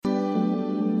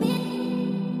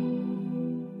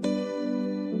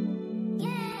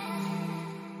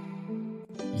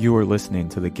You are listening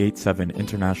to the Gate 7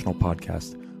 International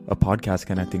Podcast, a podcast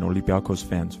connecting Olympiacos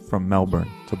fans from Melbourne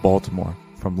to Baltimore,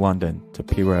 from London to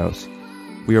Piraeus.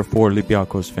 We are four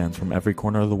Olympiacos fans from every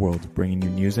corner of the world, bringing you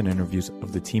news and interviews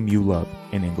of the team you love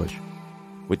in English.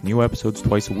 With new episodes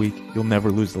twice a week, you'll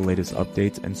never lose the latest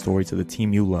updates and stories of the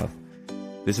team you love.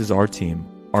 This is our team,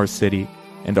 our city,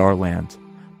 and our land.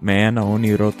 Man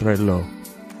Aoniro Trello.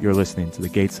 You're listening to the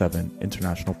Gate 7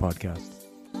 International Podcast.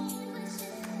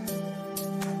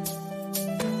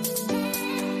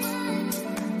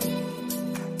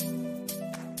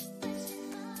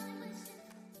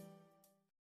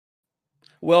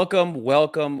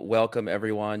 Welcome,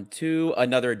 everyone, to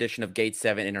another edition of Gate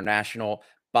 7 International,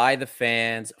 by the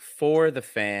fans, for the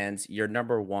fans, your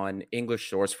number one English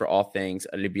source for all things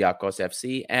Olympiacos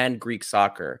FC and Greek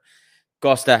soccer.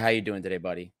 Costa, how you doing today,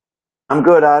 buddy? I'm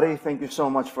good, Ari. Thank you so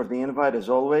much for the invite, as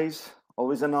always.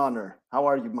 Always an honor. How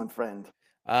are you, my friend?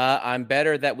 I'm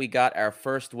better that we got our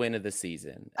first win of the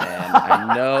season,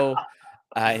 and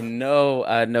I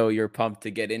know you're pumped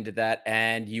to get into that.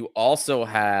 And you also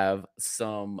have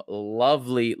some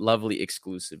lovely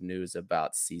exclusive news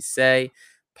about Cisse.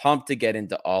 Pumped to get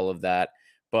into all of that.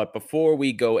 But before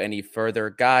we go any further,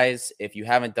 guys, if you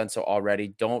haven't done so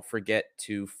already, don't forget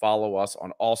to follow us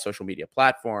on all social media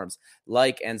platforms,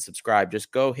 like and subscribe.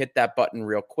 Just go hit that button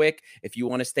real quick if you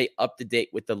want to stay up to date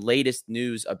with the latest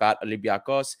news about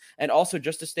Olympiacos, and also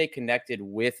just to stay connected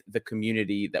with the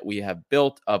community that we have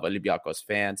built of Olympiacos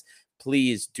fans.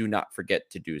 Please do not forget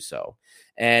to do so.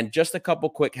 And just a couple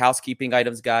quick housekeeping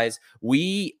items, guys.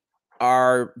 We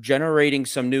are generating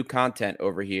some new content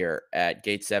over here at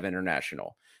Gate 7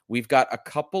 International. We've got a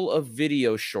couple of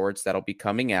video shorts that'll be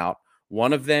coming out.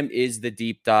 One of them is the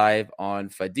deep dive on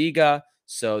Fadiga.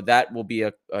 So that will be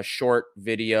a short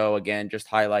video, again, just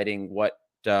highlighting what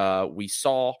we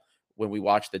saw when we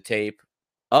watched the tape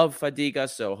of Fadiga.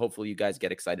 So hopefully you guys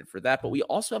get excited for that. But we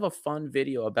also have a fun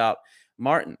video about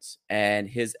Martins and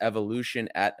his evolution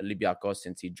at Olympiacos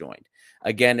since he joined.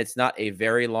 Again, it's not a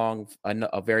very long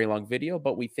video,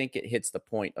 but we think it hits the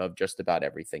point of just about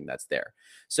everything that's there.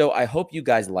 So I hope you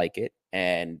guys like it,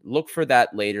 and look for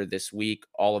that later this week.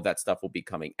 All of that stuff will be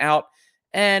coming out.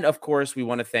 And of course, we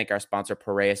want to thank our sponsor,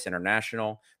 Piraeus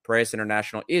International. Piraeus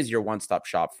International is your one-stop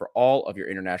shop for all of your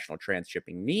international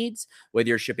transshipping needs. Whether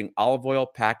you're shipping olive oil,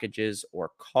 packages, or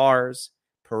cars,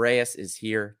 Piraeus is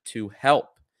here to help.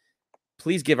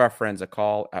 Please give our friends a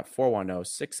call at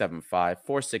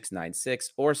 410-675-4696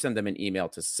 or send them an email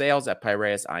to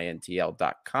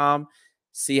sales@piraeusintl.com.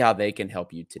 See how they can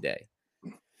help you today.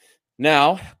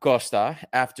 Now, Costa,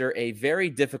 after a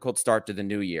very difficult start to the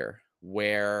new year,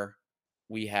 where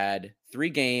we had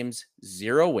 3 games,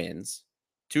 0 wins,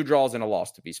 2 draws and a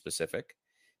loss to be specific.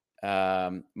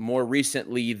 More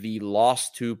recently, the loss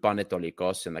to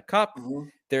Panetolikos in the Cup. Mm-hmm.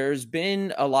 There's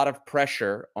been a lot of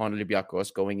pressure on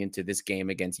Olympiacos going into this game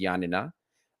against Giannina,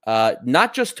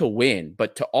 not just to win,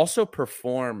 but to also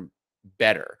perform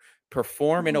better,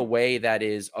 in a way that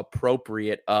is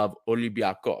appropriate of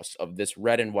Olympiacos, of this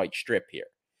red and white strip here.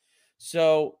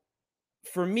 So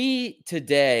for me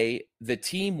today, the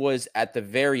team was at the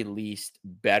very least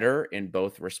better in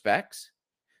both respects.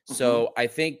 Mm-hmm. So I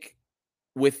think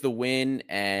with the win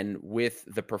and with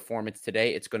the performance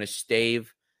today, it's going to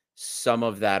stave some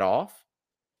of that off.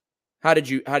 How do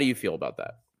you feel about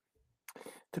that?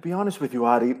 To be honest with you,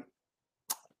 Adi,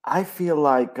 I feel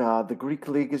like the Greek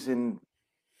league is in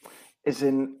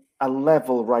a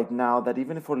level right now that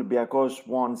even if Olympiacos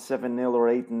won 7-0 or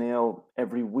 8-0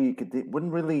 every week, it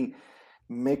wouldn't really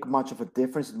make much of a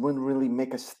difference. It wouldn't really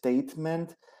make a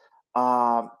statement.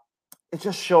 It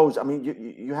just shows. I mean,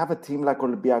 you have a team like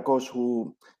Olympiacos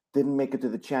who didn't make it to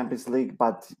the Champions League,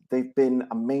 but they've been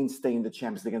a mainstay in the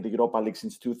Champions League and the Europa League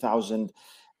since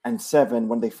 2007,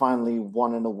 when they finally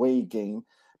won an away game.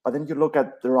 But then you look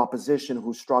at their opposition,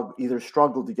 who either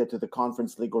struggled to get to the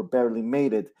Conference League or barely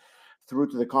made it through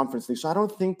to the Conference League. So I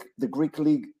don't think the Greek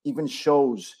league even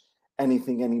shows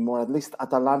anything anymore. At least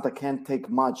Atalanta can't take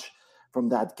much from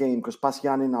that game, because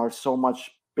Giannina are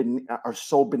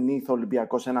so beneath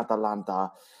Olympiacos and Atalanta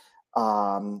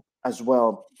as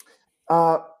well.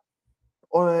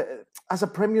 As a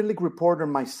Premier League reporter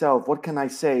myself, what can I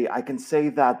say? I can say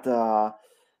that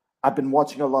I've been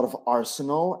watching a lot of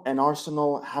Arsenal, and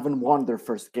Arsenal haven't won their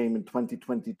first game in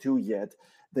 2022 yet.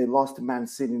 They lost to Man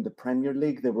City in the Premier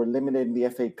League. They were eliminated in the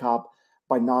FA Cup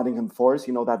by Nottingham Forest.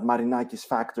 You know, that Marinakis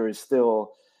factor is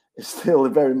still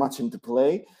very much into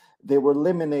play. They were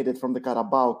eliminated from the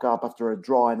Carabao Cup after a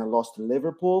draw and a loss to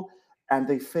Liverpool, and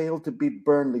they failed to beat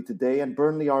Burnley today, and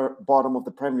Burnley are bottom of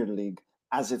the Premier League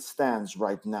as it stands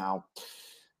right now.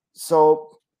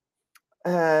 So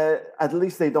At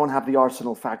least they don't have the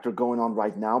Arsenal factor going on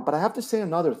right now. But I have to say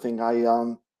another thing.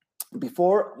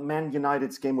 Before Man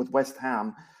United's game with West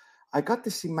Ham, I got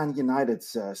to see Man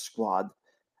United's squad,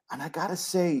 and I gotta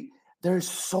say, there's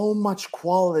so much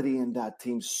quality in that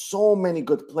team. So many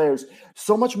good players.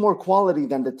 So much more quality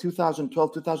than the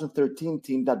 2012-2013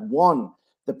 team that won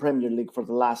the Premier League for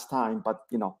the last time. But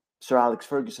Sir Alex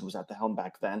Ferguson was at the helm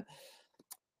back then.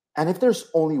 And if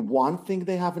there's only one thing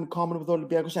they have in common with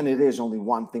Olympiacos, and it is only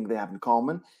one thing they have in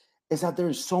common, is that there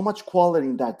is so much quality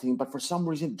in that team, but for some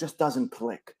reason it just doesn't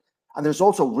click. And there's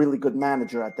also a really good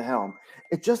manager at the helm.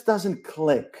 It just doesn't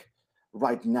click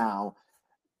right now.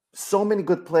 So many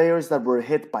good players that were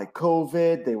hit by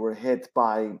COVID. They were hit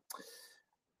by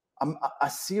a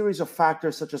series of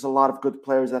factors, such as a lot of good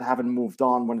players that haven't moved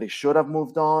on when they should have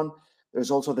moved on.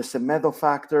 There's also the Semedo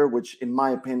factor, which, in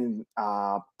my opinion,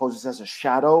 poses as a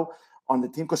shadow on the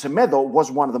team, because Semedo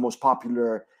was one of the most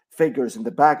popular figures in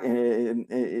the back in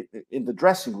the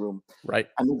dressing room. Right.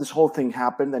 And then this whole thing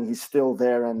happened, and he's still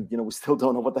there, and we still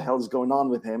don't know what the hell is going on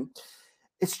with him.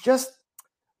 It's just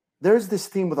there's this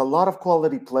team with a lot of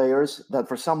quality players that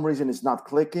for some reason is not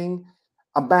clicking.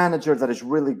 A manager that is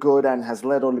really good and has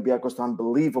led Olympiacos to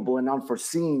unbelievable and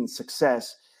unforeseen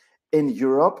success in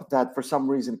Europe, that for some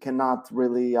reason cannot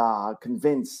really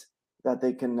convince that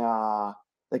they can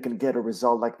get a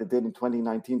result like they did in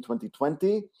 2019,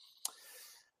 2020.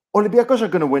 Olympiacos are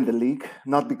going to win the league,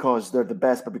 not because they're the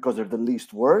best, but because they're the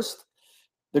least worst.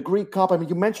 The Greek Cup, I mean,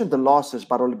 you mentioned the losses,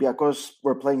 but Olympiacos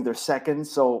were playing their second,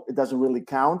 so it doesn't really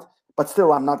count. But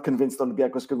still, I'm not convinced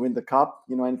Olympiacos can win the cup.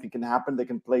 Anything can happen. They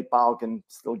can play PAOK and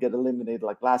still get eliminated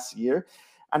like last year.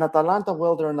 And Atalanta,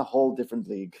 well, they're in a whole different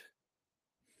league.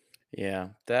 Yeah,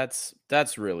 that's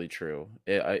really true.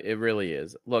 It really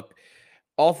is. Look,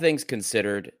 all things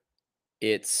considered,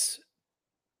 I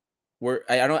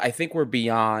think we're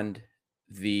beyond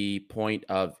the point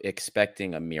of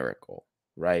expecting a miracle,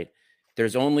 right?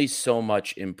 There's only so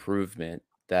much improvement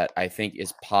that I think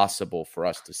is possible for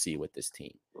us to see with this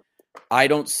team. I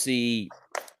don't see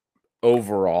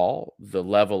overall the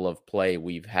level of play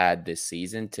we've had this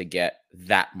season to get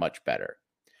that much better.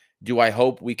 Do I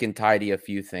hope we can tidy a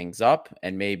few things up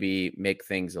and maybe make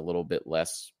things a little bit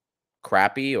less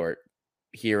crappy or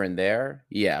here and there?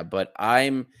 Yeah, but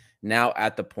I'm now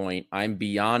at the point, I'm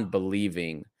beyond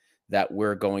believing that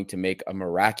we're going to make a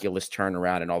miraculous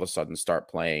turnaround and all of a sudden start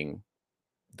playing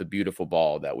the beautiful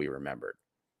ball that we remembered.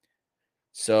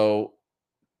 So,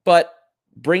 but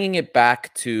bringing it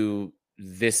back to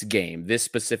this game, this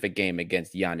specific game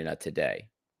against Giannina today,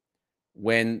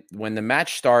 when the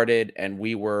match started and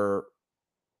we were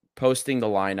posting the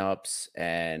lineups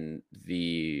and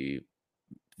the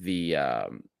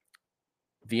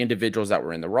individuals that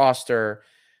were in the roster,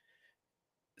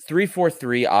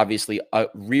 3-4-3 obviously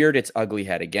reared its ugly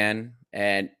head again,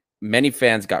 and many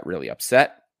fans got really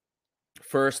upset.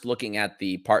 First, looking at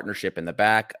the partnership in the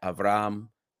back, Avram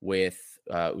with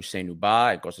Hüseyin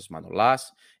Ubah and Kostas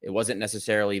Manolas, it wasn't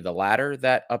necessarily the latter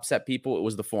that upset people. It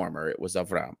was the former. It was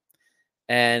Avram.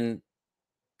 And,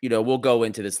 we'll go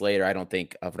into this later. I don't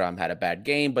think Avram had a bad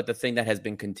game, but the thing that has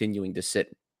been continuing to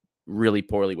sit really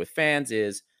poorly with fans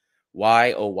is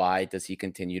why does he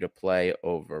continue to play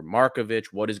over Markovic?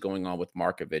 What is going on with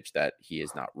Markovic that he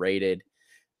is not rated?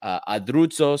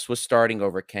 Adroutsos was starting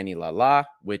over Kenny Lala,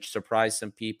 which surprised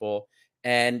some people.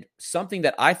 And something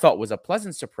that I thought was a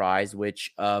pleasant surprise,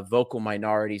 which a vocal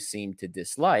minority seemed to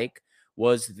dislike,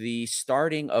 was the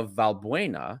starting of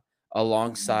Valbuena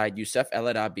alongside Youssef El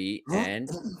Arabi and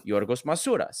Yorgos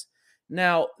Masouras.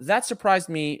 Now, that surprised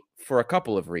me for a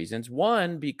couple of reasons.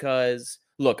 One, because,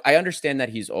 look, I understand that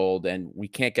he's old and we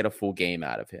can't get a full game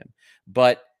out of him.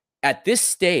 But at this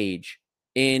stage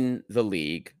in the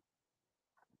league,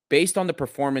 based on the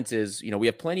performances, we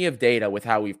have plenty of data with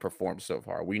how we've performed so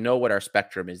far. We know what our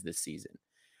spectrum is this season.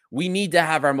 We need to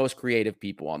have our most creative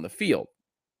people on the field.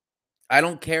 I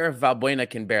don't care if Valbuena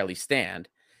can barely stand.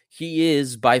 He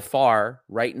is by far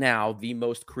right now the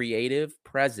most creative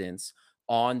presence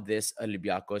on this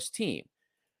Olympiacos team.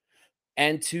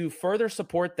 And to further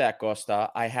support that, Costa,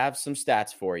 I have some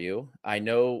stats for you. I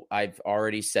know I've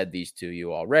already said these to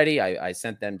you already. I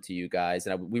sent them to you guys,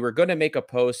 and we were going to make a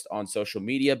post on social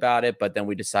media about it, but then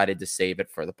we decided to save it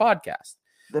for the podcast.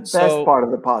 The best part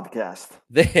of the podcast.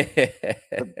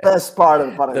 The best part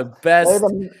of the podcast. The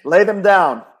best. Lay them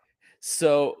down.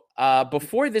 So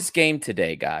before this game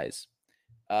today, guys,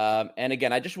 and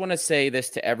again, I just want to say this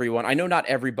to everyone. I know not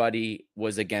everybody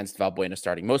was against Valbuena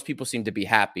starting. Most people seem to be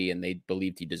happy and they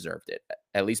believed he deserved it.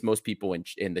 At least most people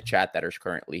in the chat that are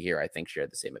currently here, I think, share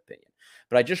the same opinion.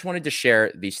 But I just wanted to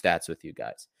share these stats with you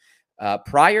guys.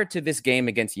 Prior to this game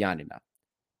against Giannina,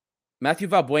 Matthew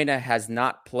Valbuena has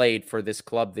not played for this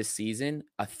club this season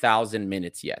 1,000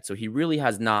 minutes yet. So he really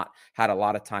has not had a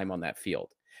lot of time on that field.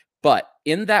 But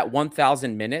in that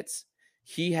 1,000 minutes,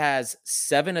 he has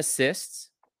 7 assists,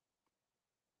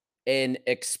 an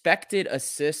expected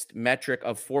assist metric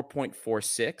of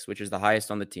 4.46, which is the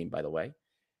highest on the team, by the way.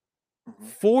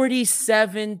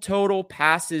 47 total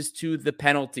passes to the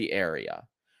penalty area.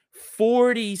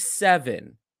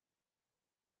 47.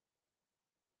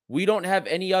 We don't have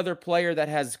any other player that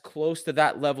has close to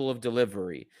that level of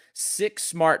delivery. 6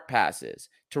 smart passes.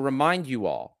 To remind you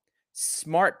all,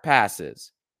 smart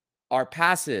passes are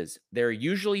passes. They're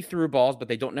usually through balls, but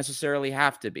they don't necessarily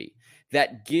have to be,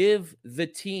 that give the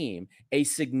team a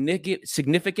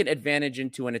significant advantage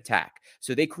into an attack.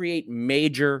 So they create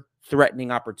major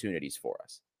threatening opportunities for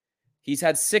us. He's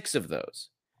had 6 of those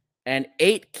and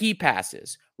 8 key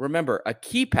passes. Remember, a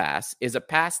key pass is a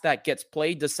pass that gets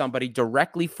played to somebody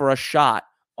directly for a shot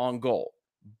on goal,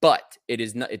 but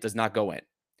it does not go in.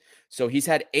 So he's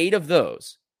had 8 of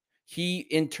those. He,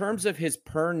 in terms of his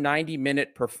per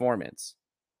 90-minute performance,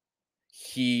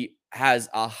 he has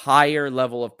a higher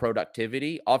level of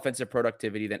productivity, offensive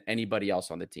productivity, than anybody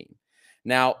else on the team.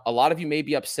 Now, a lot of you may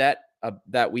be upset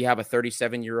that we have a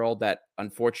 37-year-old that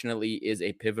unfortunately is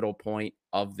a pivotal point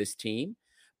of this team,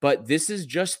 but this is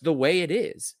just the way it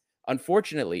is,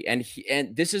 unfortunately.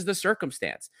 And this is the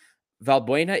circumstance.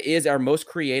 Valbuena is our most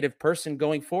creative person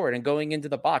going forward and going into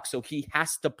the box, so he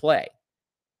has to play.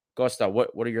 Costa, what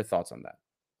are your thoughts on that?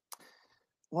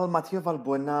 Well, Mathieu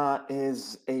Valbuena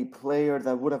is a player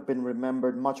that would have been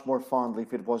remembered much more fondly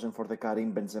if it wasn't for the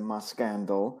Karim Benzema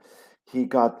scandal. He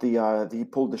got he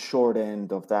pulled the short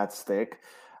end of that stick.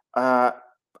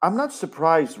 I'm not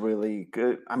surprised, really.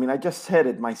 I mean, I just said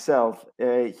it myself.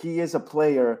 He is a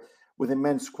player with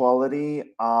immense quality.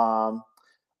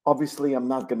 Obviously, I'm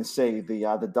not going to say the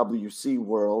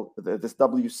WC this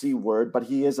WC word, but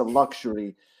he is a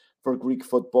luxury for Greek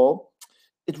football.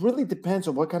 It really depends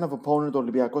on what kind of opponent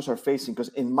Olympiacos are facing, because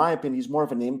in my opinion, he's more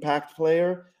of an impact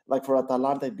player. Like for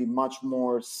Atalanta, it'd be much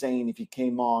more sane if he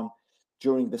came on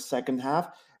during the second half.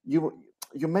 You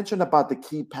mentioned about the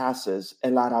key passes.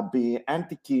 El Arabi and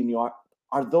Tiquinho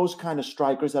are those kind of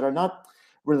strikers that are not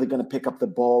really going to pick up the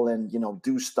ball and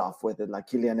do stuff with it like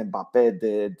Kylian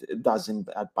Mbappe does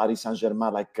at Paris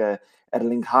Saint-Germain, like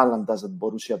Erling Haaland does at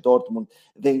Borussia Dortmund.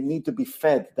 They need to be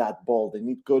fed that ball. They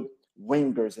need good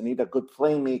wingers. They need a good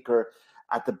playmaker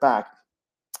at the back.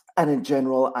 And in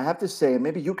general, I have to say, and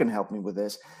maybe you can help me with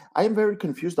this, I am very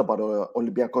confused about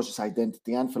Olympiacos'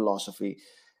 identity and philosophy,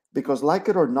 because like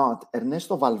it or not,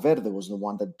 Ernesto Valverde was the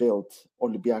one that built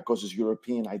Olympiacos'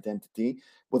 European identity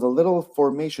with a little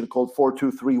formation called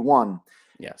 4-2-3-1.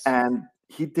 Yes. And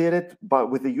he did it, but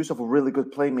with the use of a really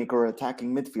good playmaker or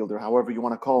attacking midfielder, however you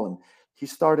want to call him. He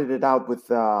started it out with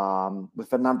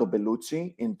Fernando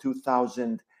Bellucci in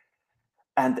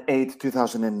 2008,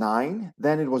 2009.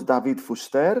 Then it was David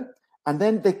Fuster. And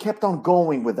then they kept on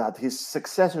going with that. His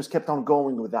successors kept on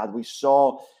going with that. We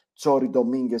saw Tsori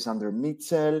Dominguez under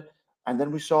Mitchell. And then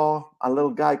we saw a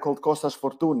little guy called Kostas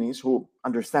Fortounis, who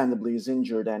understandably is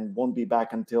injured and won't be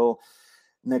back until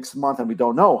next month. And we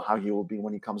don't know how he will be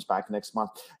when he comes back next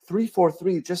month.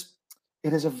 3-4-3,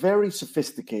 it is a very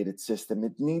sophisticated system.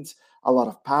 It needs a lot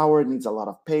of power. It needs a lot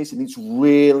of pace. It needs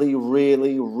really,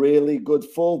 really, really good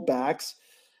fullbacks.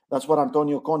 That's what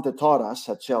Antonio Conte taught us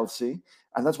at Chelsea.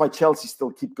 And that's why Chelsea still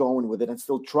keep going with it and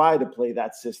still try to play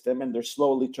that system. And they're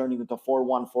slowly turning into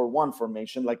 4-1-4-1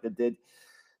 formation like they did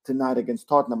tonight against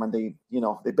Tottenham. And they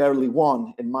barely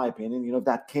won, in my opinion.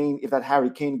 If that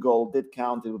Harry Kane goal did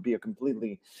count, it would be a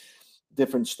completely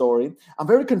different story. I'm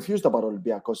very confused about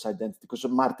Olympiacos' identity, because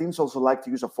Martins also liked to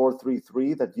use a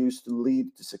 4-3-3 that used to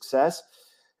lead to success.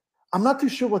 I'm not too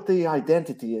sure what the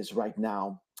identity is right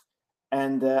now.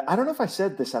 And I don't know if I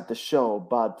said this at the show,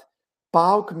 but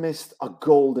PAOK missed a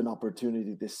golden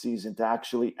opportunity this season to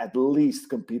actually at least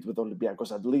compete with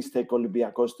Olympiacos, at least take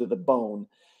Olympiacos to the bone.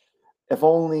 If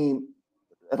only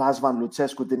Razvan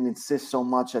Lucescu didn't insist so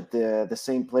much at the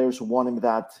same players who won him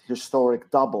that historic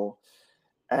double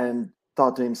and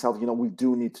thought to himself, we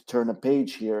do need to turn a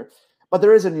page here. But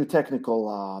there is a new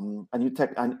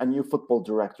a new football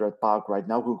director at PAOK right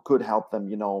now who could help them,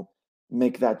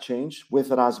 make that change with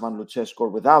Razvan Lucescu or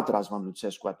without Razvan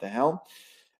Lucescu at the helm.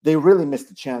 They really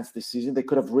missed a chance this season. They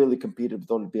could have really competed with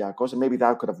Olympiacos, and maybe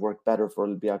that could have worked better for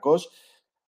Olympiacos.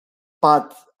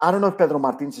 But I don't know if Pedro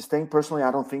Martins is staying. Personally,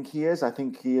 I don't think he is. I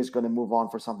think he is going to move on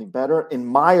for something better. In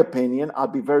my opinion,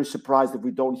 I'd be very surprised if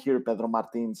we don't hear Pedro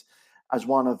Martins as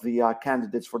one of the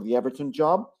candidates for the Everton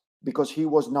job, because he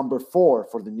was number 4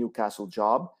 for the Newcastle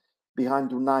job,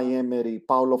 behind Unai Emery,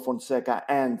 Paulo Fonseca,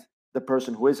 and the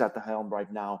person who is at the helm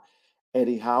right now,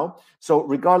 Eddie Howe. So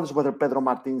regardless whether Pedro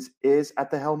Martins is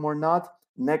at the helm or not,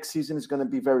 next season is going to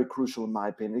be very crucial in my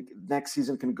opinion. Next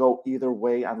season can go either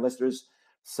way unless there's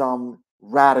some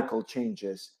radical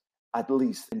changes, at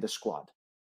least in the squad.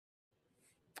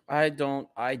 I don't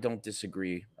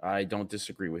disagree. I don't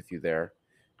disagree with you there.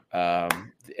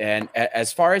 And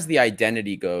as far as the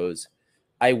identity goes,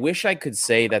 I wish I could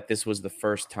say that this was the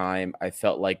first time I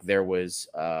felt like there was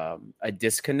a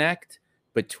disconnect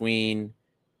between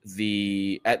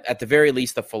at the very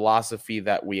least, the philosophy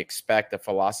that we expect, the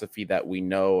philosophy that we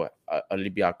know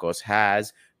Olympiacos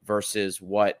has versus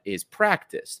what is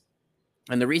practiced.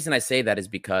 And the reason I say that is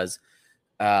because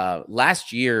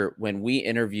last year when we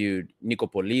interviewed Nico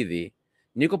Polidi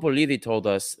told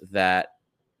us that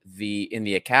in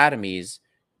the academies,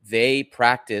 they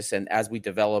practice, and as we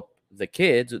develop the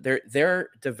kids, they're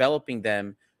developing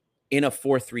them in a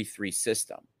 4-3-3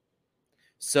 system.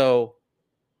 So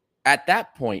at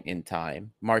that point in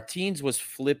time, Martins was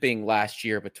flipping last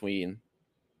year between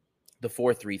the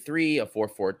 4-3-3, a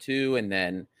 4-4-2,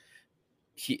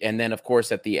 and then of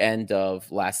course at the end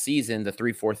of last season, the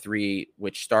 3-4-3,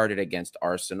 which started against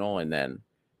Arsenal, and then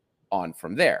on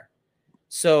from there.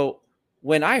 So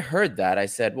when I heard that, I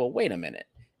said, well, wait a minute.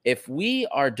 If we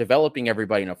are developing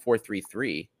everybody in a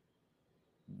 4-3-3,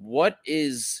 what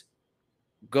is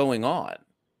going on?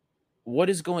 What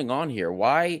is going on here?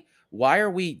 Why are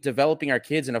we developing our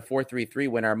kids in a 4-3-3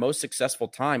 when our most successful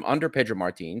time under Pedro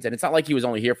Martins, and it's not like he was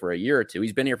only here for a year or two,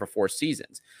 he's been here for 4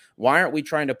 seasons. Why aren't we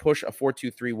trying to push a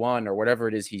 4-2-3-1 or whatever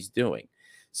it is he's doing?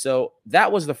 So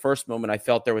that was the first moment I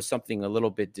felt there was something a little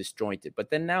bit disjointed. But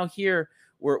then now here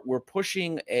we're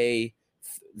pushing a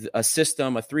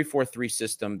system, a 3-4-3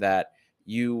 system that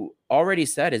you already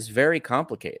said is very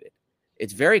complicated.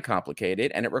 It's very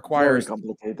complicated, and it requires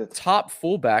top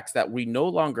fullbacks that we no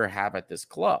longer have at this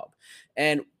club.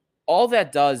 And all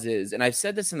that does is, and I've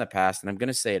said this in the past, and I'm going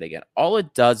to say it again, all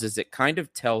it does is it kind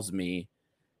of tells me,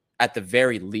 at the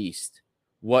very least,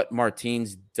 what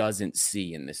Martins doesn't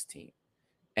see in this team.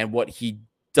 And what he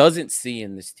doesn't see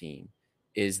in this team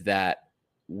is that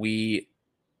he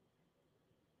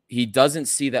doesn't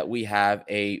see that we have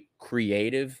a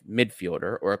creative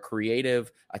midfielder or a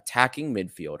creative attacking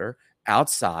midfielder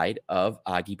outside of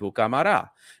Aguibou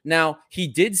Camara. Now, he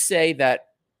did say that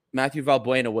Matthew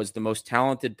Valbuena was the most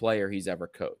talented player he's ever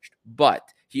coached, but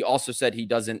he also said he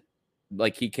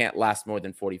can't last more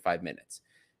than 45 minutes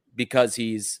because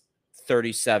he's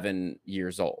 37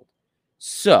 years old.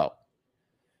 So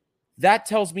that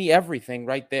tells me everything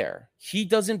right there. He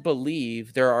doesn't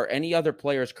believe there are any other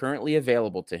players currently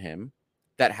available to him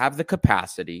that have the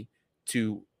capacity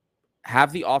to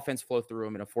have the offense flow through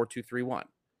him in a 4-2-3-1.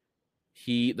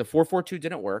 The 4-4-2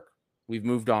 didn't work. We've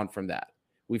moved on from that.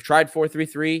 We've tried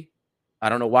 4-3-3. I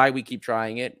don't know why we keep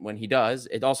trying it. When he does,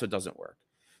 it also doesn't work.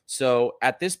 So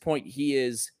at this point, he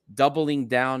is doubling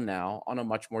down now on a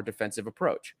much more defensive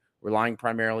approach, relying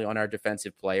primarily on our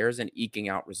defensive players and eking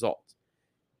out results.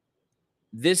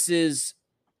 This is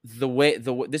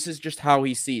this is just how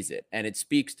he sees it, and it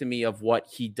speaks to me of what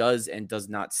he does and does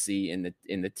not see in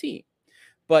the team.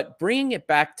 But bringing it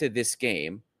back to this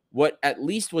game, what at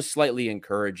least was slightly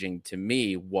encouraging to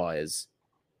me was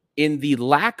in the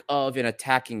lack of an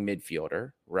attacking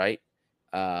midfielder, right?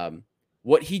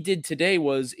 What he did today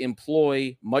was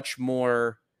employ much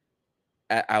more,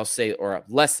 I'll say, or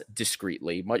less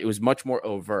discreetly, it was much more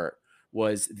overt,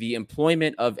 was the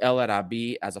employment of El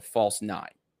Arabi as a false 9.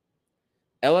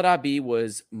 El Arabi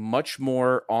was much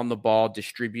more on the ball,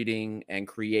 distributing and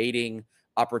creating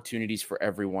opportunities for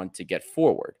everyone to get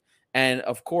forward. And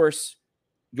of course,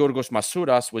 Yorgos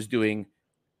Masouras was doing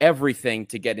everything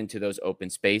to get into those open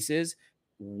spaces.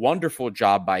 Wonderful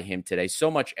job by him today.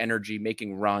 So much energy,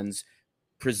 making runs,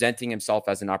 presenting himself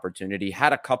as an opportunity.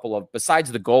 Had a couple of,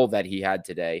 besides the goal that he had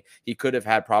today, he could have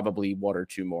had probably 1 or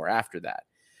 2 more after that.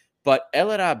 But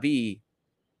El Arabi,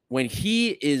 when he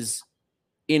is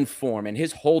in form and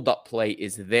his hold-up play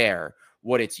is there,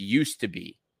 what it's used to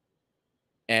be,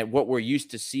 and what we're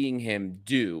used to seeing him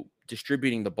do,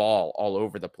 distributing the ball all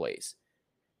over the place,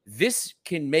 this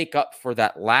can make up for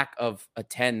that lack of a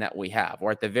 10 that we have,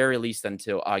 or at the very least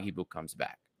until Aguibou comes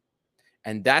back.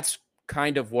 And that's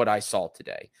kind of what I saw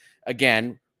today.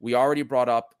 Again, we already brought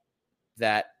up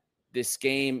that this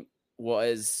game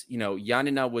was,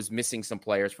 Yanina was missing some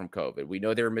players from COVID. We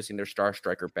know they were missing their star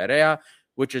striker, Perea,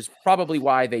 which is probably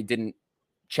why they didn't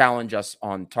challenge us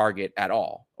on target at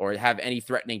all or have any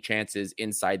threatening chances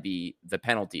inside the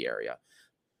penalty area.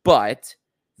 But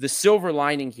the silver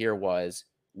lining here was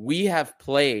we have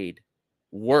played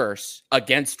worse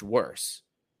against worse,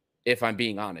 if I'm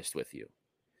being honest with you.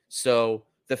 So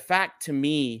the fact to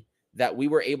me that we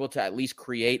were able to at least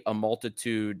create a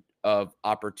multitude of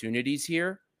opportunities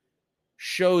here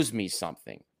shows me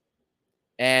something.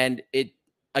 And it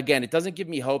doesn't give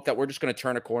me hope that we're just going to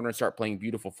turn a corner and start playing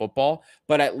beautiful football,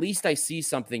 but at least I see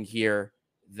something here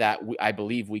that I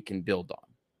believe we can build on.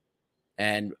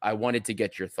 And I wanted to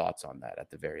get your thoughts on that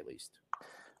at the very least.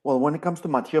 Well, when it comes to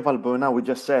Mathieu Valbuena, we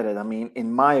just said it. I mean,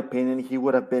 in my opinion, he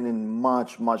would have been in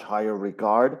much, much higher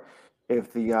regard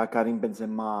if the Karim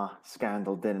Benzema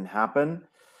scandal didn't happen.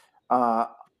 A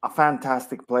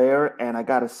fantastic player, and I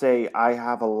gotta say,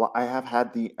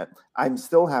 I'm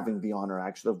still having the honor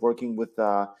actually of working with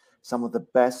some of the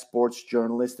best sports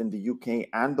journalists in the UK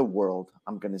and the world.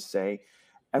 I'm gonna say,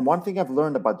 and one thing I've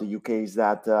learned about the UK is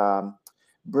that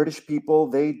British people,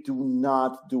 they do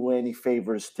not do any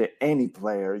favors to any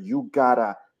player. You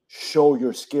gotta show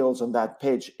your skills on that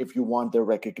pitch if you want their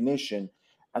recognition.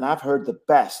 And I've heard the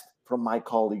best from my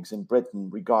colleagues in Britain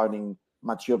regarding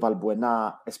Mathieu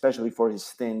Valbuena, especially for his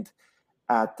stint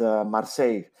at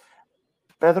Marseille.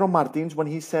 Pedro Martins, when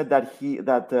he said that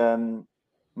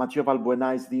Mathieu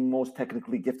Valbuena is the most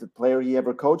technically gifted player he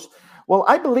ever coached, well,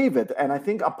 I believe it. And I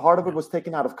think a part of it was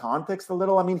taken out of context a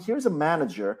little. I mean, here's a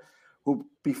manager who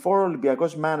before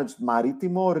Olympiacos managed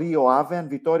Marítimo, Rio Ave,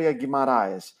 and Vitória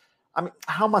Guimarães. I mean,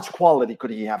 how much quality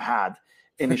could he have had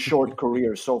in his short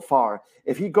career so far?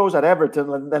 If he goes at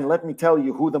Everton, then let me tell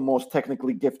you who the most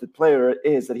technically gifted player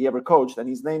is that he ever coached, and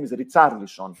his name is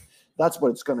Richarlison. That's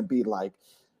what it's going to be like.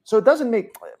 So it doesn't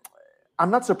make – I'm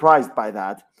not surprised by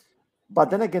that. But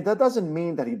then again, that doesn't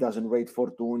mean that he doesn't rate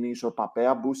Fortounis or Pape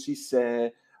Abou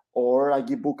Cissé or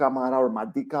Agibou Kamara or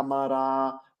Madi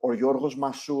Kamara or Yorgos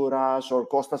Masouras or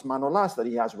Kostas Manolas that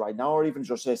he has right now, or even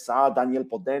Jose Sa, Daniel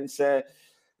Podense,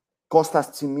 Kostas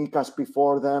Tsimikas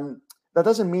before them. That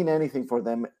doesn't mean anything for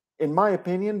them. In my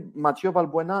opinion, Mathieu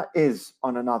Valbuena is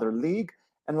on another league.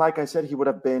 And like I said, he would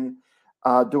have been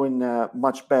doing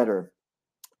much better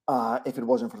if it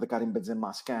wasn't for the Karim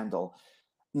Benzema scandal.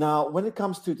 Now, when it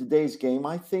comes to today's game,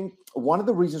 I think one of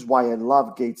the reasons why I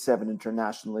love Gate 7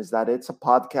 International is that it's a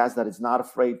podcast that is not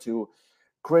afraid to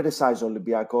criticize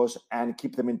Olympiacos and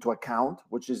keep them into account,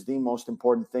 which is the most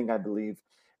important thing, I believe,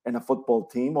 in a football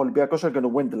team. Olympiacos are going to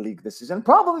win the league this season.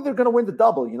 Probably they're going to win the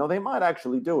double. You know, they might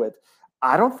actually do it.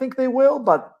 I don't think they will,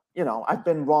 but, you know, I've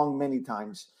been wrong many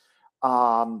times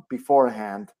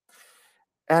beforehand.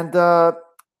 And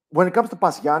when it comes to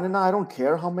Pasianina, I don't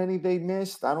care how many they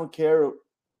missed. I don't care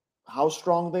how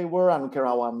strong they were. I don't care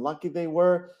how unlucky they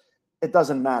were. It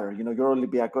doesn't matter. You know, you're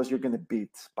Olympiacos, you're going to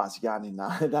beat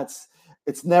Pasianina.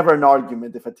 It's never an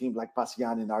argument if a team like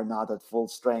Pasianina are not at full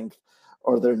strength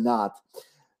or they're not.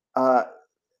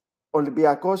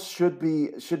 Olympiacos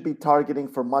should be targeting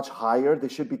for much higher. They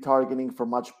should be targeting for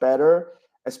much better,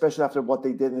 especially after what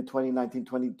they did in the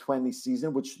 2019-2020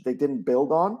 season, which they didn't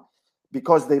build on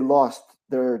because they lost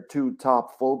their two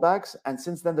top fullbacks. And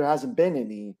since then, there hasn't been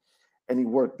any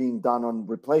work being done on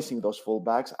replacing those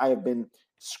fullbacks. I have been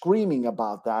screaming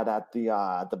about that at the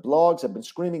blogs. I've been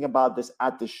screaming about this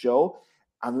at the show.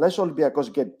 Unless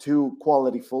Olympiacos get two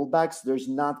quality fullbacks, there's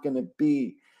not going to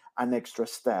be an extra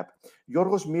step.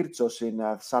 Yorgos Mirtsos in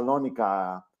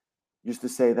Salonika used to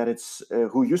say that it's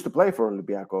who used to play for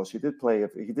Olympiacos.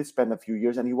 He did spend a few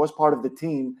years, and he was part of the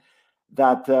team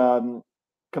that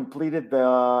completed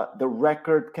the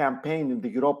record campaign in the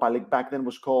Europa League. Back then, it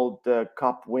was called the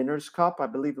Cup Winners' Cup, I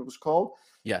believe it was called.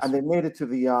 Yes, and they made it to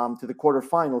the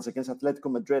quarterfinals against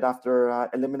Atletico Madrid after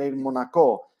eliminating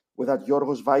Monaco with that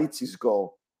Yorgos Vaitsis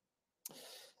goal.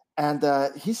 And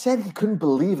he said he couldn't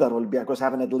believe that Olympiacos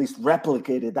haven't at least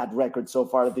replicated that record so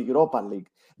far at the Europa League.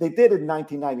 They did it in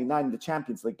 1999 in the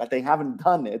Champions League, but they haven't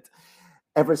done it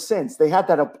ever since. They had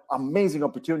that amazing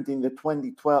opportunity in the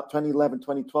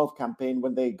 2011-2012 campaign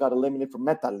when they got eliminated from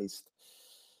Metalist.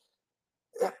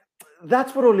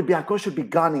 That's what Olympiacos should be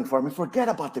gunning for. I mean, forget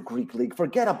about the Greek League.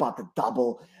 Forget about the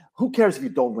double. Who cares if you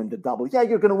don't win the double? Yeah,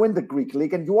 you're going to win the Greek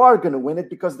League, and you are going to win it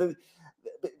because the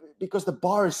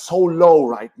bar is so low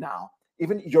right now.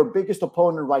 Even your biggest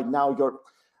opponent right now, your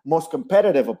most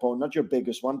competitive opponent, not your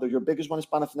biggest one, though your biggest one is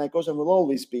Panathinaikos and will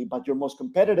always be, but your most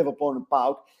competitive opponent,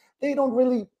 PAOK, they're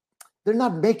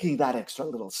not making that extra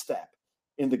little step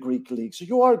in the Greek League. So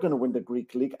you are going to win the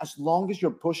Greek League as long as you're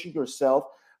pushing yourself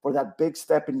for that big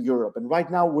step in Europe. And right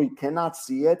now we cannot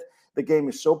see it. The game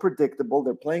is so predictable.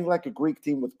 They're playing like a Greek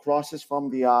team with crosses from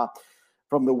the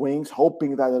wings,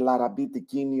 hoping that El Arabi,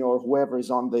 Tikini, or whoever's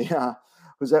on the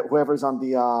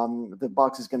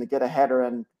box is going to get a header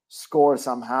and score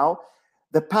somehow.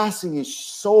 The passing is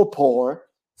so poor.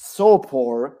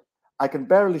 I can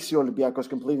barely see Olympiacos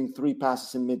completing 3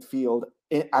 passes in midfield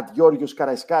at Georgios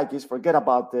Karaiskakis. Forget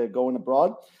about going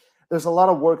abroad. There's a lot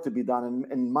of work to be done.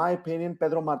 And in my opinion,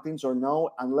 Pedro Martins or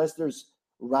no, unless there's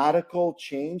radical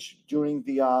change during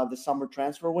the summer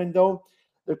transfer window,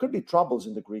 there could be troubles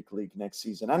in the Greek league next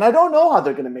season. And I don't know how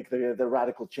they're going to make the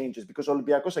radical changes, because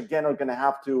Olympiacos, again, are going to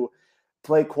have to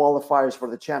play qualifiers for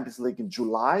the Champions League in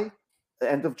July,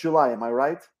 the end of July. Am I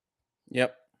right?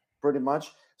 Yep. Pretty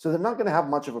much. So they're not going to have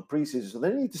much of a preseason. So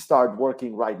they need to start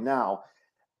working right now.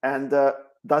 And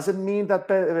does it mean that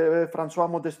Francois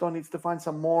Modeston needs to find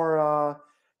some more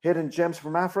hidden gems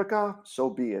from Africa?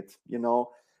 So be it.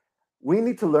 We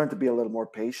need to learn to be a little more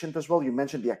patient as well. You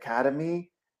mentioned the academy.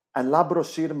 And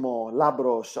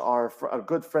Labros, our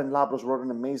good friend Labros, wrote an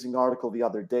amazing article the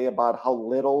other day about how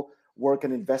little work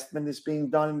and investment is being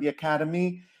done in the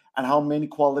academy, and how many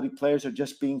quality players are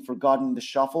just being forgotten in the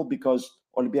shuffle because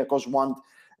Olympiacos want,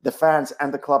 the fans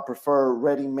and the club prefer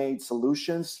ready-made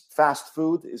solutions. Fast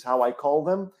food is how I call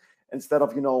them, instead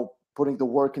of, putting the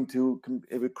work into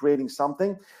creating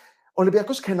something.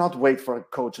 Olympiacos cannot wait for a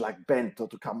coach like Bento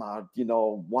to come out,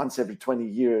 once every 20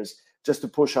 years just to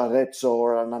push Arezzo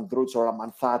or an Andruz or a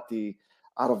Manthati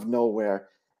out of nowhere.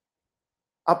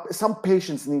 Some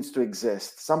patience needs to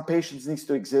exist.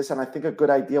 And I think a good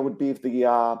idea would be if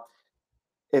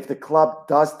the club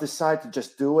does decide to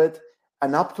just do it,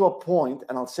 and up to a point,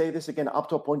 and I'll say this again, up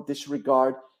to a point,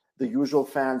 disregard the usual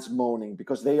fans moaning,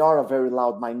 because they are a very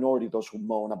loud minority, those who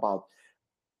moan about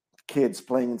kids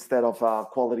playing instead of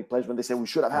quality players, when they say we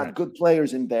should have had good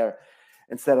players in there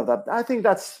instead of that. I think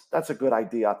that's a good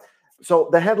idea. So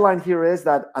the headline here is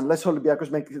that unless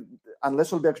Olympiacos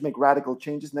make radical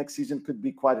changes, next season could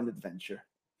be quite an adventure.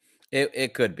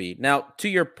 It could be. Now, to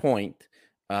your point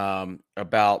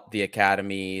about the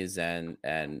academies and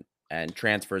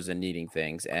transfers and needing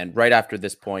things, and right after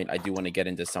this point, I do want to get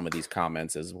into some of these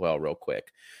comments as well real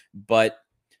quick. But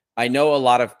I know a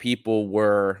lot of people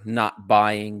were not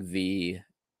buying the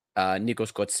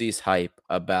Nikos Kotsis hype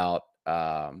about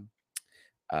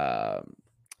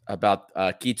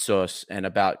Kitsos and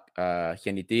about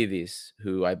Giannitidis,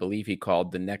 who I believe he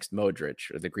called the next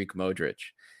Modric, or the Greek Modric.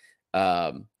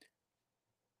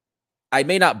 I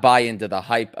may not buy into the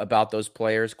hype about those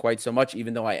players quite so much,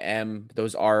 even though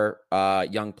those are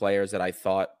young players that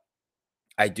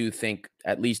I do think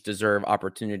at least deserve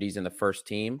opportunities in the first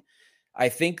team. I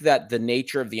think that the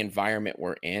nature of the environment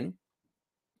we're in,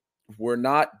 we're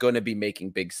not going to be making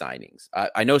big signings.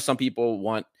 I know some people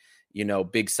want,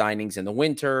 big signings in the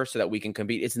winter so that we can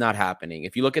compete. It's not happening.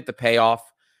 If you look at the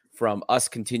payoff from us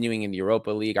continuing in the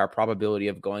Europa League, our probability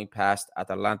of going past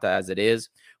Atalanta as it is,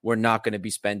 we're not going to be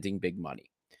spending big money.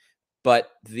 But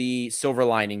the silver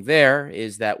lining there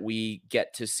is that we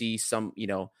get to see some,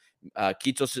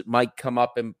 Kitsos might come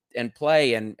up and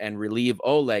play and relieve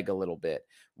Oleg a little bit.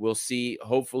 We'll see.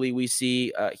 Hopefully we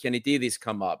see Giannitidis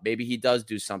come up. Maybe he does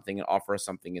do something and offer us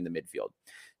something in the midfield.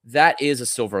 That is a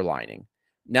silver lining.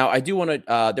 Now, I do want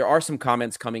to, there are some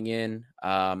comments coming in,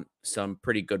 some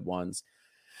pretty good ones.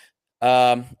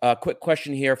 A quick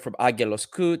question here from Agelos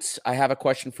Kutz. I have a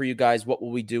question for you guys. What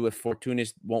will we do if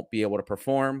Fortounis won't be able to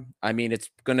perform? I mean, it's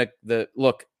going to,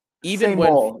 even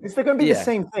it's going to be the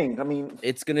same thing. I mean,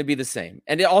 it's going to be the same.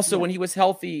 And also, when he was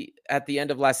healthy at the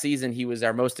end of last season, he was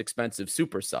our most expensive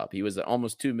super sub. He was an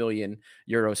almost €2 million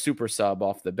super sub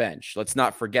off the bench. Let's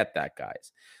not forget that,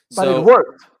 guys. But it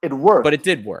worked. It worked. But it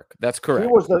did work. That's correct.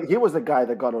 He was the guy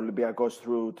that got Olympiacos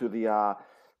through to the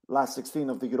last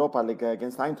 16 of the Europa League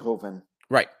against Eindhoven.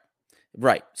 Right.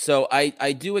 So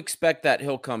I do expect that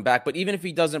he'll come back. But even if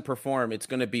he doesn't perform, it's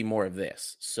going to be more of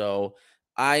this. So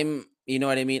you know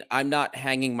what I mean? I'm not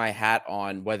hanging my hat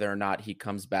on whether or not he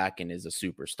comes back and is a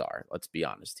superstar. Let's be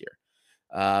honest here.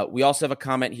 We also have a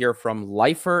comment here from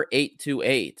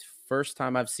Lifer828. First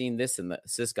time I've seen this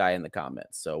guy in the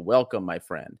comments. So welcome, my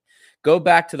friend. Go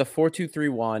back to the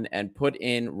 4-2-3-1 and put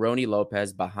in Rony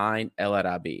Lopez behind El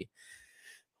Arabi.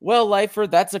 Well, Lifer,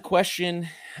 that's a question.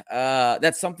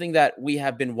 That's something that we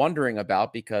have been wondering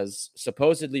about, because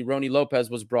supposedly Rony Lopez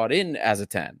was brought in as a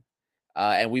 10.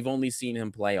 And we've only seen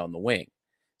him play on the wing.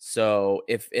 So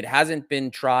if it hasn't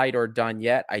been tried or done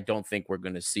yet, I don't think we're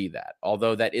going to see that.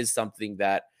 Although that is something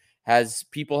that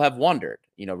people have wondered.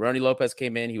 Rony Lopez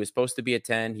came in. He was supposed to be a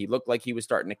 10. He looked like he was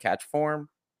starting to catch form.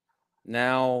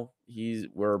 Now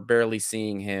we're barely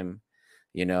seeing him.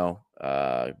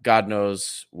 God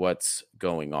knows what's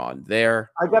going on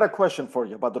there. I got a question for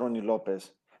you about Rony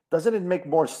Lopez. Doesn't it make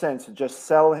more sense to just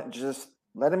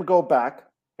let him go back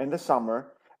in the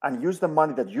summer and use the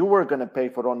money that you were going to pay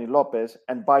for Rony Lopez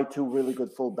and buy 2 really good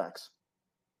fullbacks?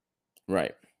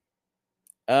 Right.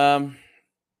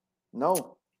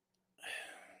 No.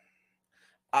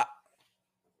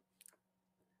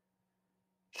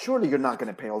 surely you're not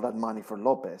going to pay all that money for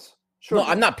Lopez. No, Surely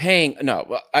I'm not paying.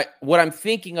 No, what I'm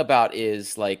thinking about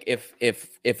is like if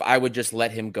I would just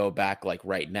let him go back like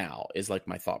right now is like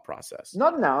my thought process.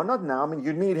 Not now, not now. I mean,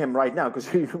 you need him right now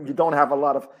because you don't have a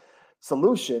lot of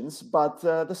solutions. But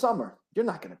the summer, you're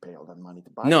not going to pay all that money to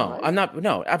buy him, No, right? I'm not.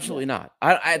 No, absolutely not.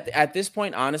 At this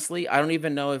point, honestly, I don't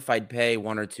even know if I'd pay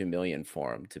 1 or 2 million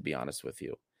for him. To be honest with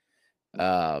you,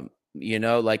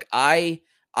 like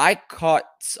I caught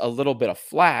a little bit of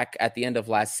flack at the end of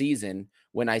last season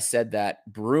when I said that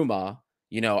Bruma,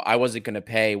 I wasn't going to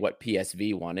pay what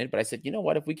PSV wanted, but I said, you know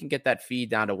what, if we can get that fee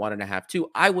down to 1.5,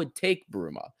 2, I would take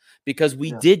Bruma because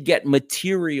we did get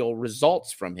material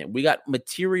results from him. We got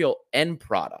material end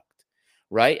product,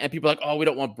 right? And people are like, oh, we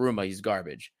don't want Bruma, he's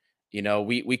garbage.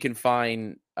 We can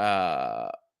find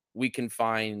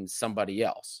somebody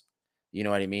else. You know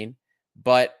what I mean?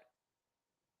 But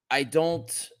I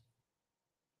don't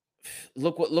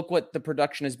look what the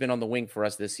production has been on the wing for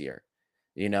us this year.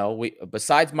 We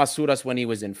besides Masouras when he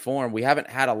was in form, we haven't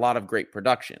had a lot of great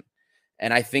production.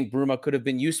 And I think Bruma could have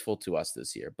been useful to us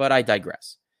this year, but I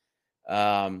digress.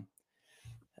 But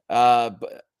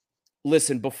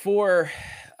listen, before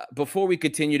we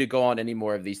continue to go on any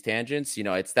more of these tangents,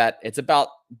 it's about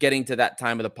getting to that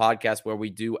time of the podcast where we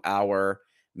do our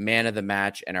man of the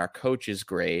match and our coach's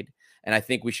grade. And I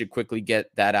think we should quickly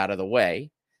get that out of the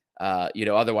way.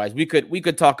 Otherwise we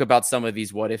could talk about some of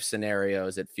these what if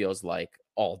scenarios, it feels like,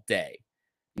 all day.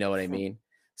 You know what I mean?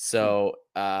 So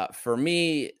for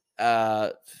me,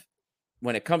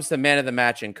 when it comes to man of the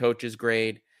match and coach's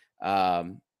grade,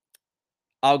 I'll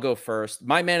go first.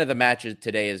 My man of the match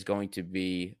today is going to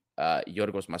be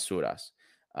Yorgos Masouras.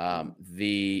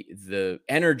 The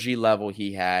energy level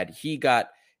he had, he got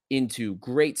into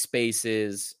great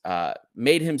spaces,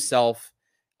 made himself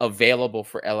available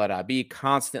for El Arabi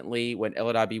constantly. When El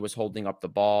Arabi was holding up the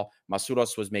ball,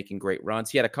 Masouras was making great runs.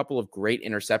 He had a couple of great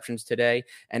interceptions today,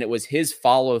 and it was his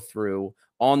follow-through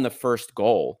on the first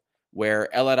goal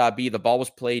where El Arabi, the ball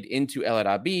was played into El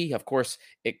Arabi. Of course,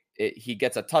 he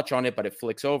gets a touch on it, but it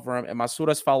flicks over him, and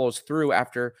Masouras follows through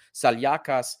after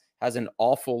Saliakas has an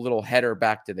awful little header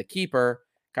back to the keeper,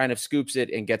 kind of scoops it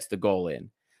and gets the goal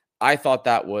in. I thought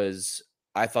that was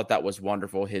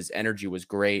wonderful. His energy was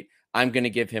great. I'm going to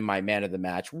give him my man of the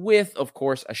match with, of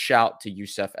course, a shout to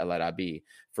Youssef El Arabi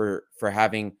for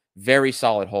having very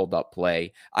solid hold-up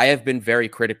play. I have been very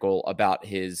critical about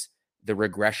the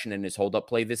regression in his hold-up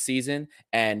play this season,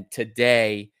 and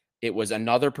today it was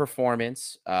another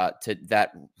performance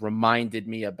that reminded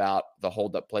me about the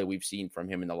hold-up play we've seen from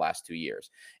him in the last 2 years.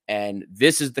 And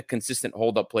this is the consistent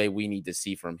hold-up play we need to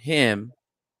see from him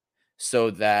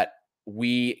so that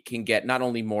we can get not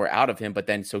only more out of him, but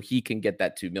then so he can get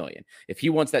that 2 million. If he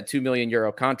wants that 2 million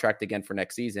euro contract again for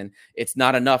next season, it's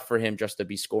not enough for him just to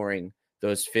be scoring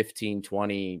those 15,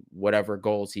 20, whatever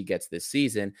goals he gets this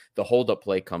season. The hold-up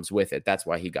play comes with it. That's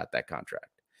why he got that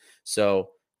contract. So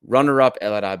runner-up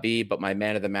El Arabi, but my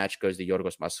man of the match goes to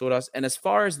Yorgos Masouras. And as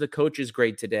far as the coach's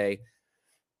grade today,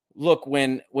 look,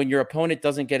 when your opponent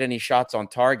doesn't get any shots on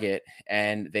target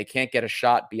and they can't get a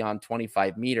shot beyond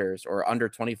 25 meters or under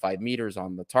 25 meters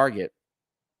on the target,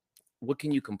 what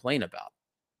can you complain about?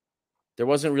 There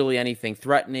wasn't really anything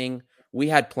threatening. We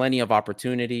had plenty of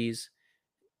opportunities.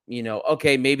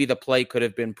 Okay, maybe the play could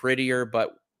have been prettier,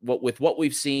 but with what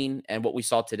we've seen and what we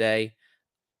saw today,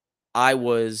 I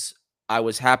was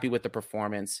happy with the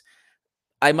performance.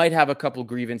 I might have a couple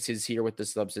grievances here with the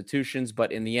substitutions,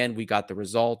 but in the end, we got the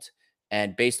result.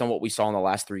 And based on what we saw in the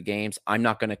last 3 games, I'm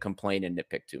not going to complain and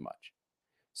nitpick too much.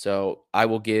 So I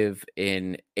will give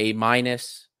an A-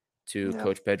 to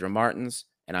Coach Pedro Martins,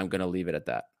 and I'm going to leave it at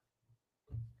that.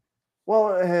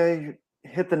 Well, you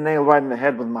hit the nail right in the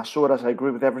head with Masouras. I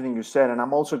agree with everything you said. And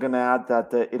I'm also going to add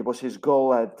that it was his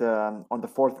goal on the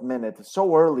 4th minute,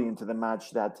 so early into the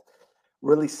match, that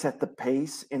really set the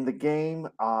pace in the game,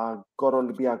 got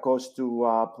Olympiacos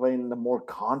to play in a more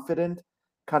confident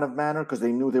kind of manner because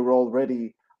they knew they were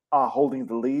already holding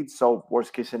the lead. So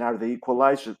worst case scenario, they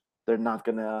equalize. They're not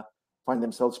going to find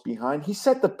themselves behind. He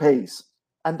set the pace.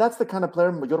 And that's the kind of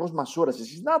player Yorgos Masouras is.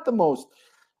 He's not the most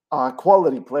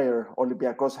quality player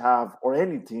Olympiacos have or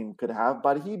any team could have,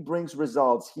 but he brings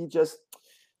results.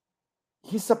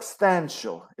 He's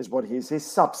substantial is what he is. His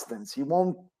substance. He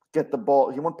won't get the ball.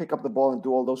 He won't pick up the ball and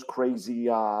do all those crazy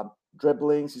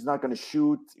dribblings. He's not going to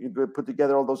shoot. He'll put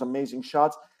together all those amazing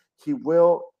shots. He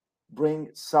will bring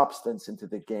substance into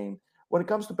the game. When it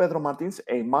comes to Pedro Martins,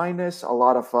 A-, a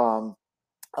lot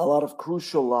of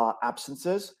crucial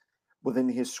absences within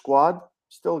his squad.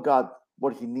 Still got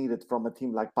what he needed from a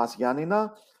team like PAS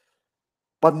Giannina,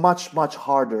 but much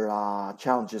harder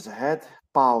challenges ahead.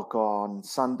 PAOK on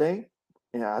Sunday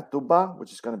at Tuba,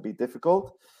 which is going to be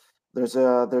difficult. There's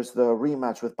the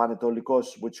rematch with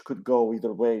Panetolikos, which could go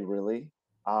either way, really,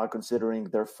 considering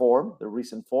their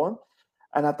recent form,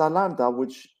 and Atalanta,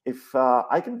 which, if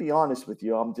I can be honest with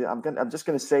you, I'm just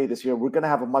going to say this here. We're going to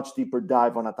have a much deeper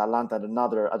dive on Atalanta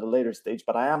at a later stage,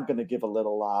 but I am going to give a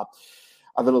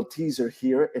little teaser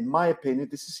here. In my opinion,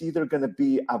 this is either going to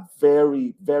be a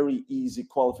very, very easy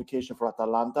qualification for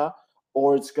Atalanta,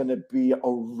 or it's going to be a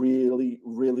really,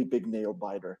 really big nail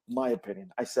biter. My opinion.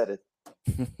 I said it.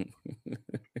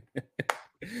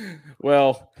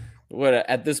 Well,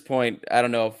 at this point, I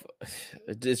don't know if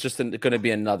it's just going to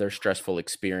be another stressful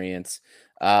experience.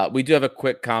 We do have a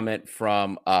quick comment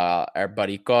from our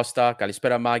buddy Costa.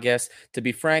 Kalispera Mages. To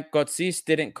be frank, Kotsis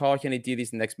didn't call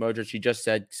Giannitidis next Modric. He just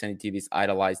said Giannitidis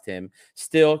idolized him.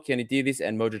 Still, Giannitidis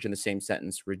and Modric in the same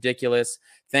sentence. Ridiculous.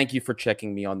 Thank you for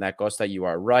checking me on that, Costa. You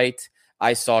are right.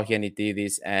 I saw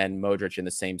Giannitidis and Modric in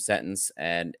the same sentence,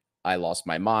 and I lost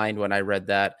my mind when I read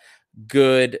that.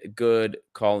 Good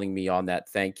calling me on that.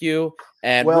 Thank you.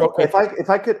 And well, real quick, if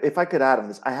I could add on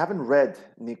this, I haven't read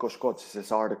Nikos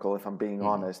Kotsis' article, if I'm being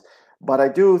honest, but I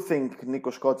do think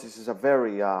Nikos Kotsis is a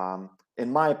very,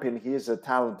 in my opinion, he is a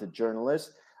talented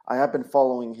journalist. I have been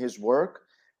following his work,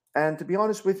 and to be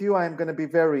honest with you, I am going to be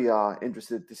very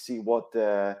interested to see what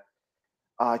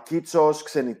Kitsos,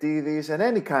 Xenitidis, and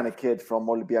any kind of kid from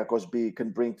Olympiacos B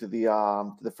can bring to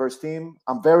the first team.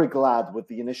 I'm very glad with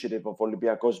the initiative of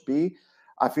Olympiacos B.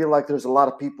 I feel like there's a lot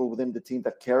of people within the team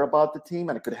that care about the team,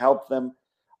 and it could help them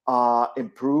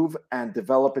improve and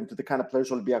develop into the kind of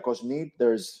players Olympiacos need.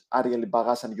 There's Ariel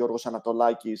Bagas and Yorgos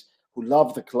Anatolakis who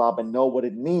love the club and know what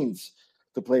it means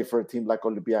to play for a team like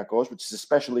Olympiacos, which is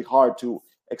especially hard to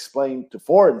explain to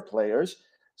foreign players.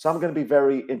 So I'm going to be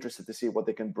very interested to see what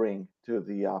they can bring to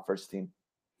the first team.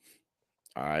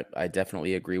 All right. I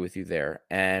definitely agree with you there.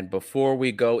 And before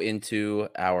we go into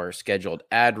our scheduled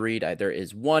ad read, there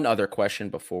is one other question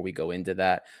before we go into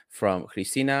that from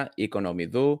Christina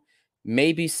Ikonomidou.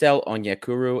 Maybe sell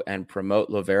Onyekuru and promote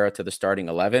Lovera to the starting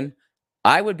 11.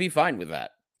 I would be fine with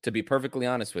that, to be perfectly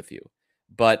honest with you.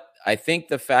 But I think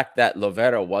the fact that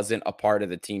Lovera wasn't a part of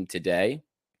the team today,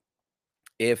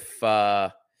 if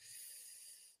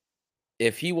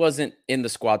he wasn't in the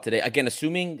squad today, again,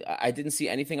 assuming I didn't see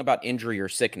anything about injury or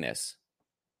sickness,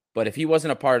 but if he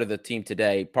wasn't a part of the team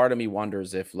today, part of me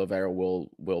wonders if Lovera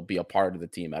will be a part of the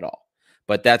team at all.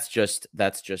 But that's just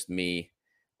me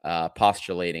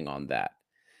postulating on that.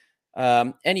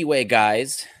 Anyway,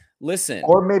 guys, listen.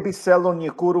 Or maybe sell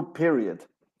Onyekuru, period.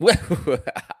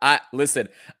 Listen,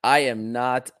 I am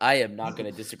not going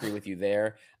to disagree with you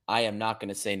there. I am not going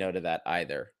to say no to that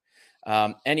either.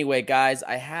 Anyway, guys,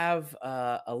 I have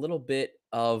a little bit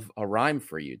of a rhyme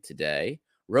for you today.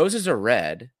 Roses are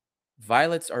red,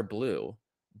 violets are blue.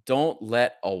 Don't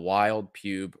let a wild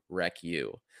pube wreck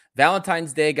you.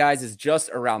 Valentine's Day, guys, is just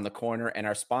around the corner, and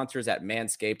our sponsors at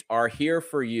Manscaped are here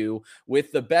for you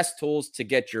with the best tools to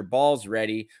get your balls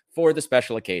ready for the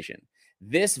special occasion.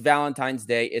 This Valentine's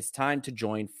Day, it's time to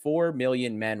join 4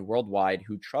 million men worldwide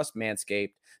who trust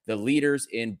Manscaped, the leaders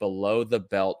in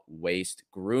below-the-belt waist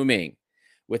grooming.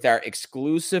 With our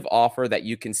exclusive offer that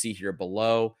you can see here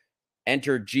below,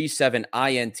 enter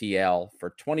G7INTL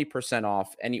for 20%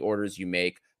 off any orders you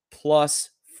make, plus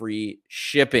free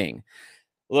shipping.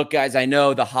 Look, guys, I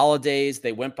know the holidays,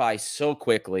 they went by so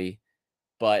quickly,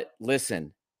 but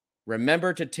listen,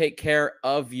 remember to take care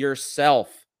of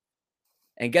yourself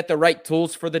and get the right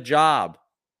tools for the job.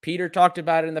 Peter talked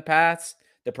about it in the past.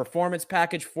 The Performance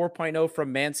Package 4.0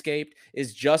 from Manscaped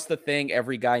is just the thing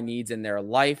every guy needs in their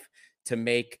life to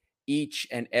make each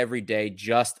and every day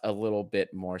just a little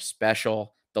bit more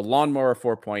special. The Lawnmower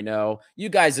 4.0, you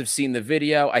guys have seen the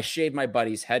video. I shaved my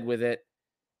buddy's head with it.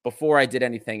 Before I did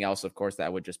anything else, of course,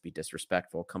 that would just be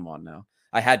disrespectful. Come on now.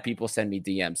 I had people send me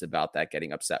DMs about that,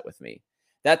 getting upset with me.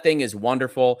 That thing is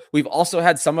wonderful. We've also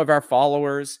had some of our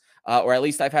followers, or at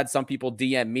least I've had some people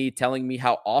DM me telling me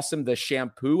how awesome the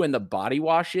shampoo and the body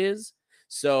wash is.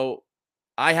 So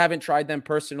I haven't tried them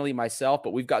personally myself,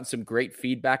 but we've gotten some great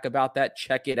feedback about that.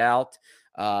 Check it out.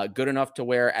 Good enough to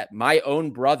where my own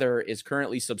brother is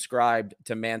currently subscribed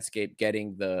to Manscaped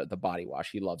getting the body wash.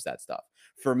 He loves that stuff.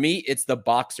 For me, it's the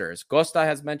boxers. Costa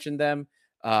has mentioned them.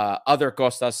 Other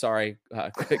Costa, sorry,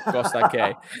 Costa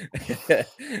K.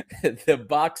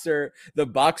 the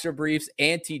boxer briefs,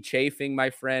 anti-chafing, my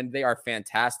friend. They are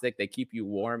fantastic. They keep you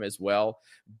warm as well.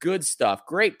 Good stuff.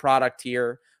 Great product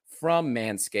here from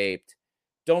Manscaped.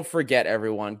 Don't forget,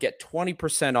 everyone, get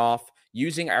 20% off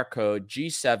using our code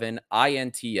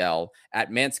G7INTL at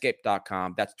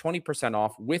manscaped.com. That's 20%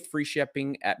 off with free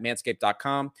shipping at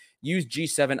manscaped.com. Use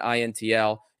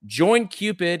G7INTL. Join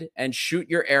Cupid and shoot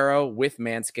your arrow with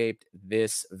Manscaped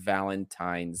this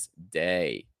Valentine's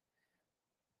Day.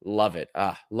 Love it.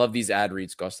 Love these ad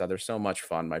reads, Costa. They're so much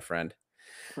fun, my friend.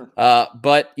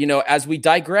 But as we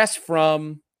digress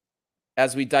from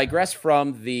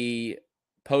the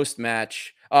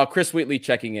post-match, Chris Wheatley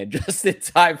checking in just in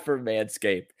time for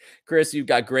Manscaped. Chris, you've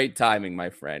got great timing,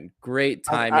 my friend. Great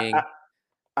timing.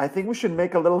 I think we should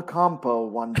make a little compo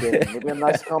one day. Maybe a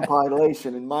nice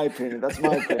compilation, in my opinion. That's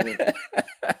my opinion.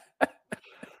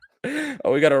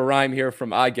 We got a rhyme here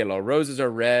from Aguilo. Roses are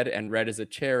red and red is a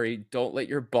cherry. Don't let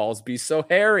your balls be so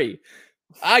hairy.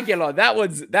 Aguilo,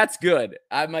 that's good.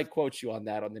 I might quote you on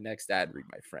that on the next ad read,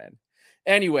 my friend.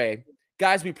 Anyway,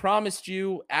 guys, we promised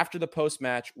you after the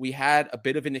post-match, we had a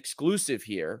bit of an exclusive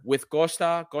here with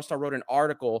Costa. Costa wrote an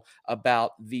article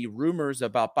about the rumors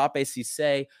about Pape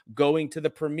Cissé going to the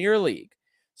Premier League.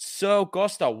 So,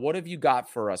 Costa, what have you got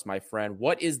for us, my friend?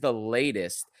 What is the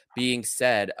latest being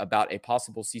said about a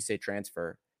possible Cissé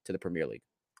transfer to the Premier League?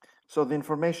 So the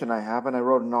information I have, and I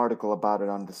wrote an article about it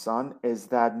on The Sun, is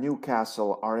that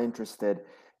Newcastle are interested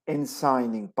in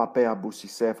signing Pape Abou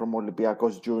Cissé from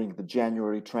Olympiacos during the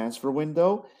January transfer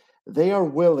window. They are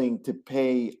willing to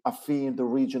pay a fee in the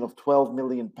region of £12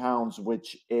 million,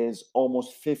 which is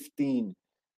almost 15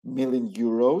 million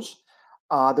euros.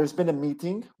 There's been a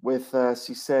meeting with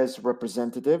Cissé's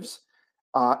representatives.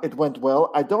 It went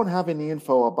well. I don't have any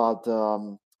info about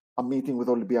a meeting with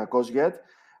Olympiacos yet,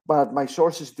 but my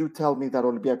sources do tell me that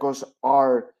Olympiacos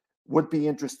would be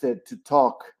interested to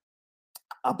talk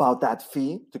about that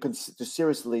fee, to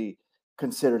seriously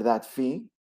consider that fee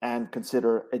and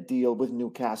consider a deal with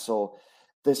Newcastle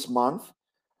this month.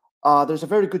 There's a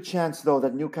very good chance, though,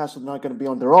 that Newcastle are not going to be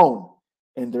on their own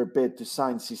in their bid to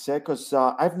sign Cissé, because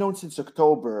I've known since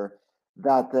October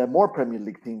that more Premier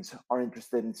League teams are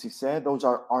interested in Cissé. Those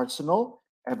are Arsenal,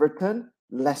 Everton,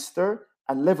 Leicester,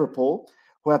 and Liverpool,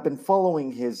 who have been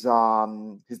following his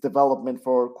development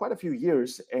for quite a few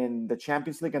years in the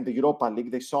Champions League and the Europa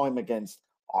League. They saw him against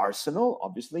Arsenal,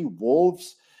 obviously,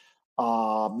 Wolves,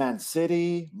 Man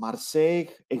City, Marseille,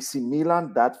 AC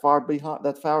Milan, that far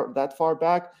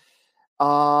back,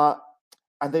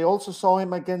 and they also saw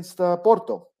him against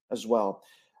Porto as well.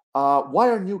 Why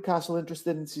are Newcastle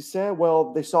interested in Cissé?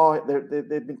 Well,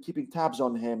 they've been keeping tabs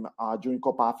on him during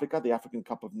Copa Africa, the African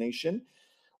Cup of Nations,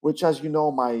 which, as you know,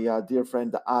 my dear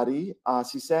friend Ari,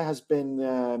 Cissé has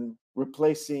been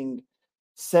replacing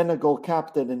Senegal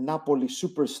captain and Napoli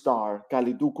superstar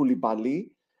Kalidou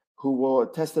Koulibaly, who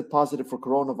tested positive for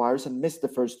coronavirus and missed the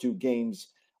first two games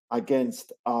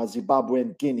against Zimbabwe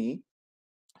and Guinea.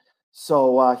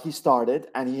 So he started,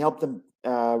 and he helped them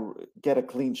get a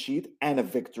clean sheet and a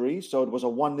victory. So it was a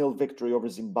 1-0 victory over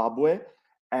Zimbabwe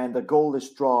and a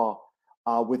goalless draw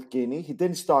with Guinea. He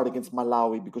didn't start against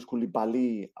Malawi because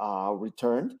Koulibaly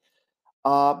returned.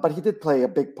 But he did play a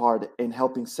big part in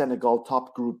helping Senegal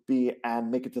top Group B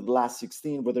and make it to the last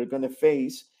 16, where they're going to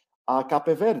face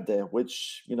Cape Verde,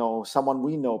 which, someone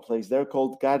we know plays there,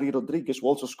 called Gary Rodriguez, who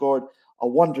also scored a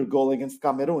wonder goal against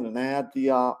Cameroon. And I had the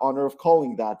honor of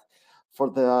calling that for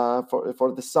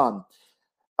the Sun.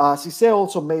 Cissé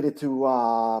also made it to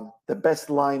the best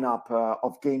lineup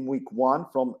of game week 1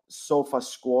 from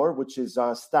SofaScore, which is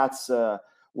a stats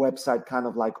website kind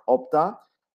of like Opta.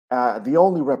 The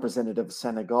only representative of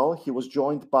Senegal. He was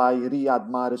joined by Riyad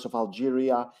Mahrez of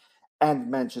Algeria and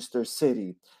Manchester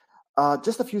City.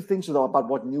 Just a few things, though, about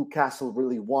what Newcastle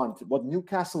really want. What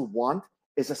Newcastle want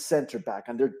is a center back,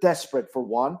 and they're desperate for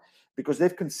one because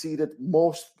they've conceded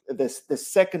the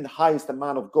second highest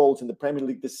amount of goals in the Premier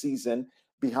League this season,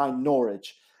 behind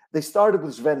Norwich. They started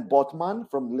with Sven Botman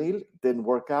from Lille, didn't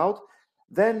work out.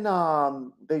 Then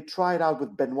they tried out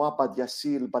with Benoit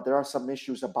Badiashile, but there are some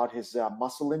issues about his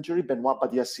muscle injury. Benoit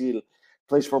Badiashile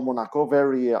plays for Monaco,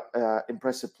 very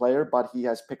impressive player, but he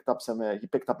has picked up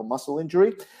a muscle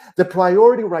injury. The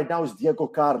priority right now is Diego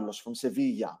Carlos from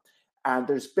Sevilla, and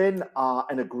there's been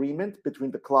an agreement between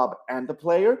the club and the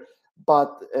player,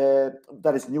 but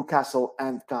that is Newcastle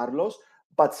and Carlos.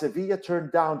 But Sevilla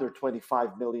turned down their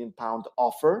 £25 million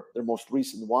offer, their most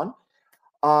recent one.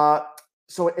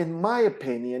 So in my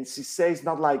opinion, Cissé is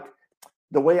not like,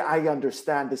 the way I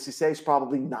understand it, Cissé is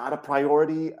probably not a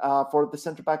priority for the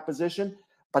center-back position,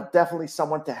 but definitely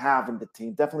someone to have in the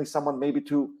team, definitely someone maybe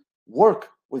to work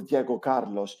with Diego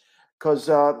Carlos, because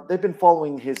they've been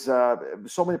following his,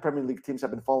 so many Premier League teams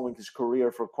have been following his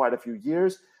career for quite a few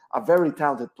years. A very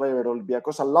talented player at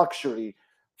Olympiacos, a luxury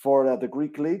for the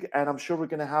Greek league, and I'm sure we're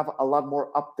going to have a lot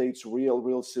more updates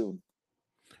real soon.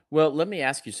 Well, let me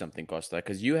ask you something, Costa,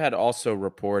 because you had also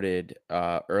reported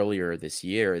earlier this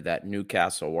year that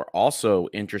Newcastle were also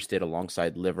interested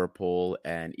alongside Liverpool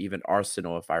and even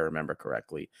Arsenal, if I remember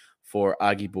correctly, for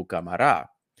Agibu Kamara.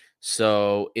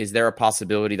 So is there a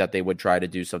possibility that they would try to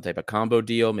do some type of combo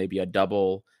deal, maybe a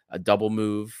double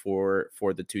move for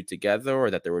the two together, or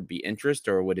that there would be interest,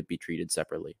 or would it be treated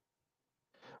separately?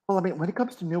 Well, I mean, when it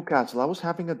comes to Newcastle, I was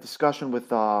having a discussion with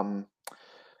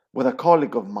a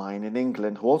colleague of mine in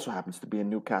England who also happens to be a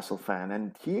Newcastle fan,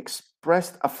 and he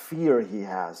expressed a fear he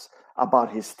has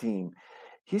about his team.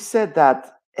 He said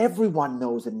that everyone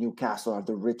knows that Newcastle are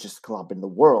the richest club in the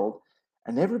world,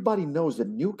 and everybody knows that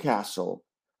Newcastle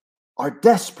are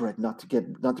desperate not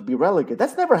to be relegated.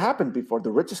 That's never happened before. The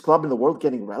richest club in the world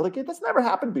getting relegated. That's never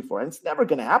happened before, and it's never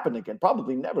going to happen again.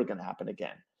 Probably never going to happen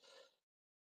again.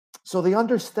 So they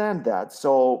understand that.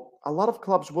 So a lot of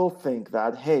clubs will think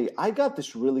that, hey, I got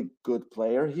this really good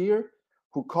player here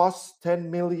who costs 10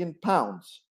 million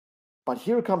pounds. But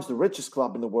here comes the richest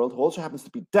club in the world who also happens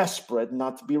to be desperate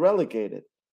not to be relegated.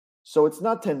 So it's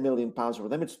not 10 million pounds for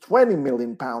them, it's 20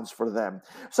 million pounds for them.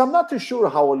 So I'm not too sure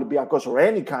how Olympiacos or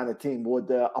any kind of team would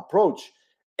approach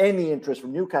any interest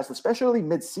from Newcastle, especially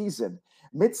mid-season.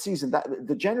 Mid-season, that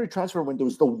the January transfer window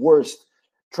is the worst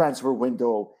transfer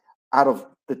window out of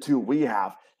the two we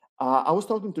have. I was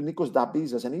talking to Nikos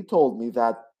Dabizas, and he told me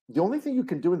that the only thing you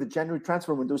can do in the January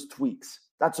transfer window is tweaks.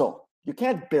 That's all. You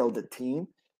can't build a team.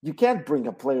 You can't bring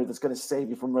a player that's going to save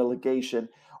you from relegation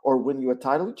or win you a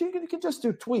title. You can just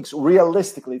do tweaks.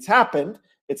 Realistically, it's happened.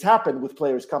 It's happened with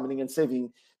players coming in and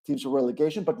saving teams from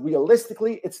relegation, but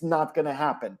realistically, it's not going to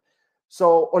happen.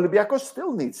 So Olympiacos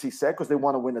still needs Cisse because they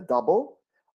want to win a double.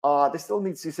 They still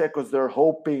need Cisse because they're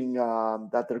hoping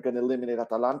that they're going to eliminate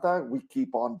Atalanta. We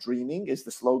keep on dreaming is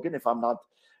the slogan, if I'm not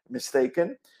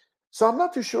mistaken. So I'm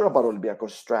not too sure about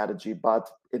Olympiacos' strategy, but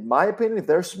in my opinion, if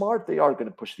they're smart, they are going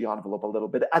to push the envelope a little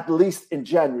bit, at least in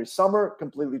January. Summer,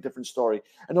 completely different story.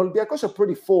 And Olympiacos are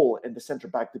pretty full in the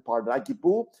center-back department.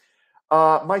 Agibu,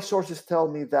 my sources tell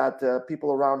me that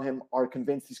people around him are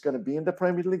convinced he's going to be in the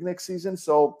Premier League next season.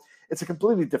 So it's a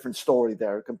completely different story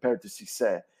there compared to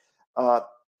Cisse.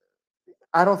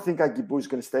 I don't think Agibu is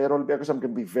going to stay at Olympiacos. I'm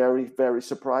going to be very, very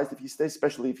surprised if he stays,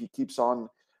 especially if he keeps on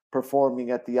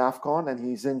performing at the AFCON and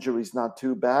his injury is not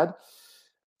too bad.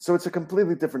 So it's a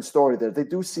completely different story there. They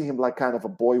do see him like kind of a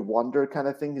boy wonder kind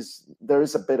of thing. There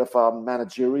is a bit of a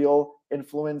managerial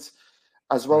influence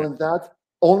as well in that.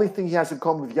 Only thing he has in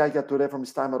common with Yaya Toure from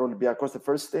his time at Olympiacos, the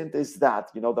first stint, is that,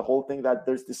 the whole thing that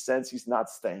there's this sense he's not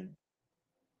staying.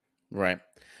 Right.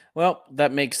 Well,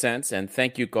 that makes sense. And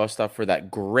thank you, Costa, for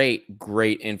that great,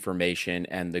 great information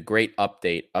and the great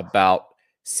update about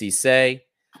Cisse.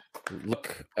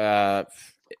 Look,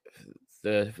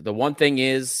 the one thing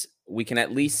is we can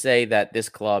at least say that this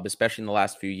club, especially in the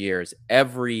last few years,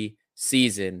 every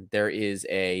season there is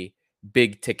a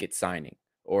big ticket signing,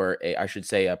 or I should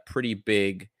say a pretty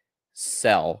big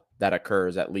sell that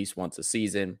occurs at least once a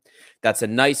season. That's a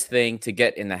nice thing to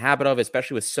get in the habit of,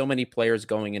 especially with so many players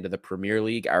going into the Premier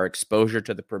League. Our exposure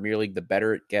to the Premier League, the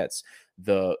better it gets,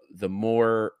 the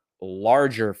more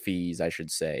larger fees, I should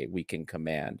say, we can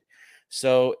command.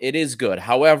 So it is good.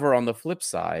 However, on the flip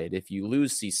side, if you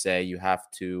lose Cisse, you have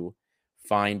to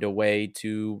find a way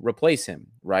to replace him,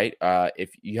 right?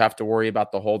 If you have to worry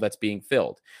about the hole that's being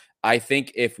filled. I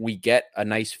think if we get a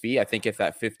nice fee, I think if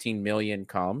that 15 million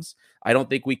comes, I don't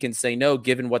think we can say no,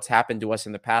 given what's happened to us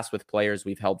in the past with players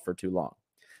we've held for too long.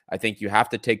 I think you have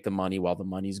to take the money while the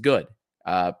money's good,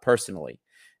 personally.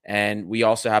 And we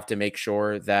also have to make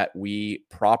sure that we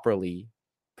properly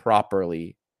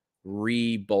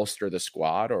re-bolster the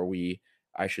squad, or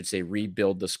I should say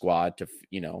rebuild the squad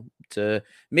to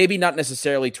maybe not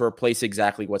necessarily to replace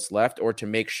exactly what's left, or to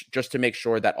make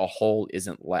sure that a hole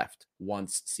isn't left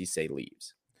once Cisse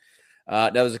leaves.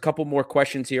 Now there's a couple more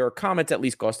questions here, or comments at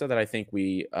least, Costa, that I think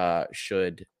we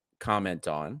should comment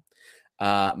on.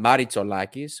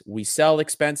 Maritsolakis, we sell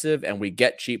expensive and we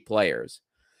get cheap players.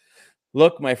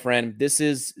 Look, my friend, this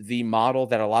is the model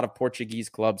that a lot of Portuguese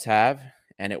clubs have,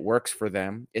 and it works for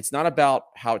them. It's not about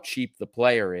how cheap the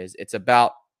player is. It's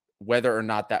about whether or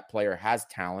not that player has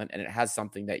talent and it has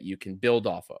something that you can build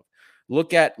off of.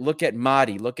 Look at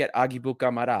Mari, look at Agibu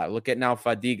Kamara, look at now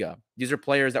Fadiga. These are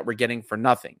players that we're getting for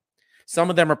nothing. Some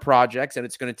of them are projects and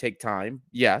it's going to take time,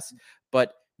 yes,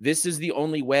 but this is the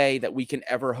only way that we can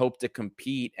ever hope to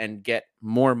compete and get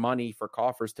more money for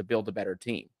coffers to build a better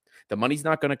team. The money's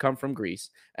not going to come from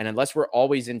Greece. And unless we're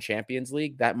always in Champions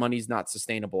League, that money's not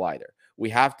sustainable either. We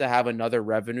have to have another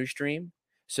revenue stream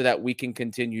so that we can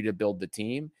continue to build the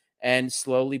team and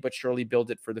slowly but surely build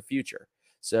it for the future.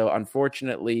 So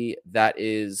unfortunately,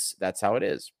 that's how it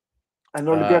is. And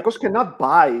Olympiacos cannot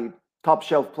buy top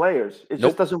shelf players. It just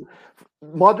Nope. doesn't.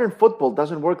 Modern football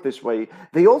doesn't work this way.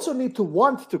 They also need to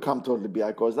want to come to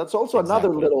Olympiacos. That's also another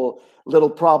Exactly. little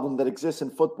problem that exists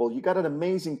in football. You got an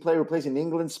amazing player who plays in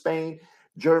England, Spain,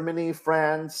 Germany,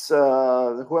 France.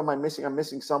 Who am I missing? I'm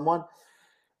missing someone.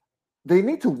 They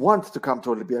need to want to come to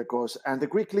Olympiacos, and the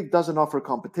Greek league doesn't offer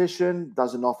competition,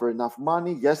 doesn't offer enough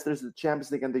money. Yes, there's the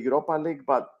Champions League and the Europa League,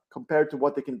 but compared to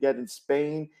what they can get in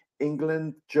Spain,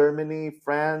 England, Germany,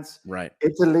 France, Right.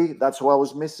 Italy, that's who I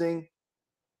was missing.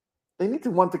 They need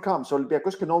to want to come. So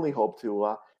Olympiacos can only hope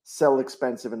to sell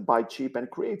expensive and buy cheap and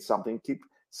create something, keep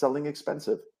selling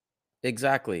expensive.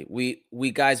 Exactly.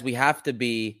 We guys, we have to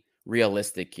be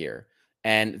realistic here.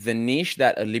 And the niche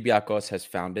that Olympiacos has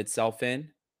found itself in,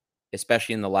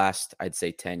 especially in the last, I'd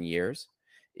say 10 years,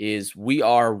 is we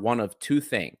are one of two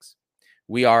things.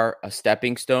 We are a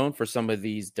stepping stone for some of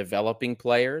these developing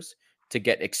players to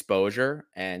get exposure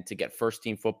and to get first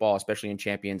team football, especially in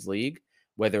Champions League,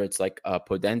 whether it's like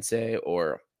Podense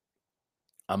or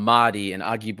Amadi and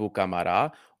Agibu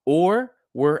Kamara, or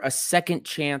we're a second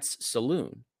chance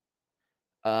saloon.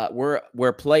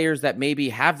 We're players that maybe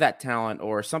have that talent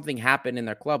or something happened in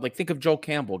their club. Like think of Joel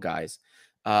Campbell, guys.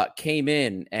 Came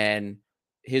in and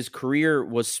his career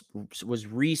was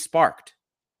re-sparked,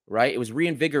 right? It was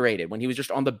reinvigorated when he was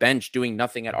just on the bench doing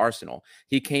nothing at Arsenal.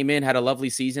 He came in, had a lovely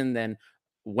season, then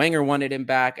Wenger wanted him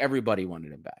back. Everybody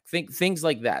wanted him back. Think things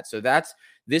like that. So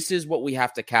this is what we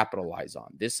have to capitalize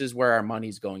on. This is where our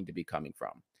money's going to be coming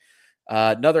from.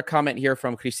 Another comment here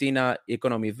from Cristina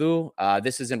Economidou.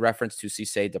 This is in reference to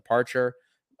Cisse departure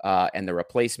and the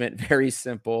replacement. Very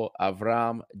simple.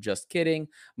 Avram, just kidding.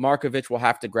 Markovic will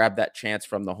have to grab that chance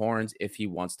from the horns if he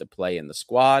wants to play in the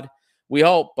squad. We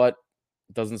hope, but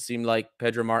it doesn't seem like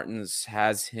Pedro Martins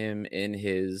has him in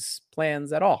his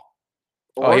plans at all.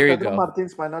 Or here you Pedro go.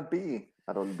 Martins might not be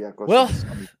at Olympiacos. Well,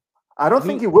 I don't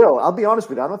think he will. I'll be honest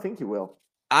with you. I don't think he will.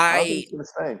 I don't think he's going to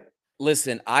stay.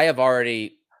 Listen, I have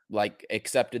already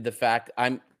accepted the fact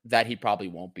that he probably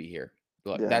won't be here.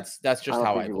 Look, Yeah. that's just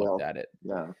how I've looked at it.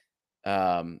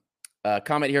 Yeah.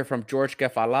 Comment here from George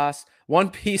Kefalas. One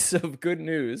piece of good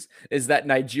news is that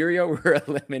Nigeria were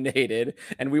eliminated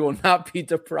and we will not be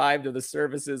deprived of the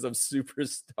services of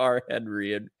superstar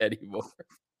Henry anymore.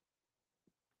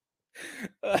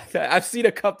 I've seen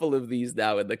a couple of these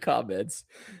now in the comments.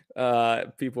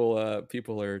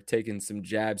 People are taking some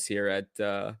jabs here at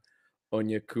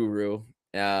Onyekuru.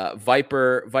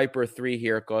 Viper 3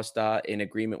 here, Costa, in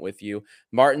agreement with you.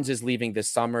 Martins is leaving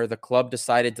this summer. The club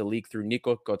decided to leak through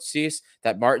Nico Kotsis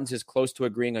that Martins is close to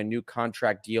agreeing a new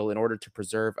contract deal in order to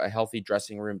preserve a healthy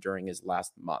dressing room during his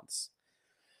last months.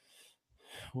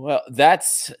 Well,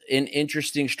 that's an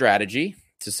interesting strategy,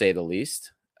 to say the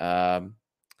least.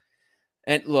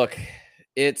 And look,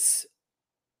 it's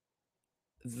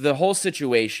the whole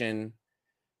situation.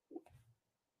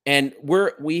 And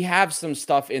we have some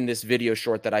stuff in this video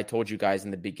short that I told you guys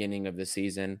in the beginning of the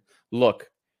season. Look,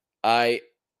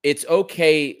 it's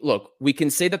okay. Look, we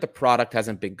can say that the product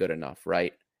hasn't been good enough,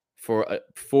 right? For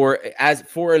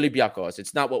Olympiacos,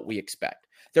 it's not what we expect.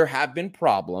 There have been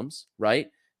problems,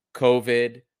 right?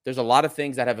 COVID. There's a lot of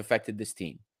things that have affected this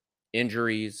team.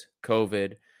 Injuries,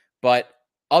 COVID, but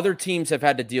other teams have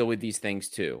had to deal with these things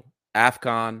too.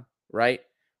 AFCON, right?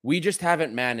 We just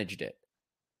haven't managed it.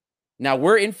 Now,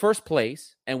 we're in first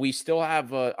place, and we still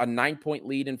have a 9-point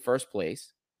lead in first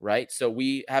place, right? So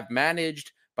we have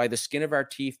managed by the skin of our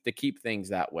teeth to keep things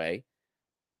that way,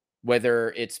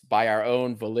 whether it's by our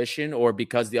own volition or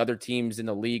because the other teams in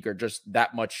the league are just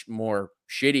that much more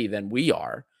shitty than we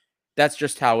are. That's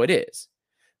just how it is.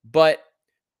 But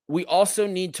we also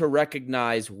need to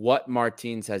recognize what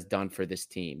Martins has done for this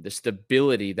team, the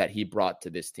stability that he brought to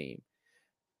this team.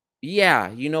 Yeah,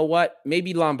 you know what?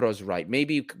 Maybe Lambro's right.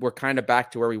 Maybe we're kind of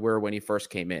back to where we were when he first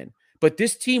came in. But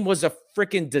this team was a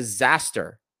freaking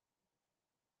disaster.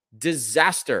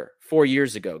 Disaster 4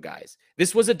 years ago, guys.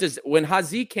 This was when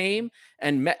Hazi came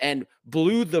and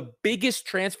blew the biggest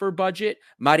transfer budget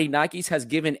Marinakis has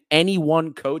given any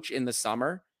one coach in the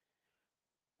summer.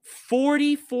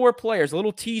 44 players, a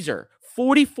little teaser,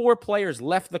 44 players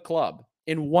left the club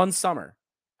in one summer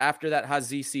after that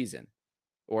Hazi season.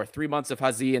 Or 3 months of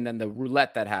Hazi and then the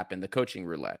roulette that happened, the coaching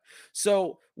roulette.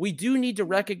 So we do need to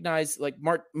recognize, like,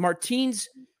 Martins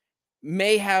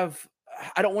may have,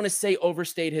 I don't want to say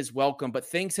overstayed his welcome, but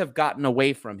things have gotten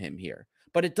away from him here.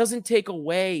 But it doesn't take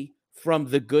away from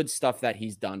the good stuff that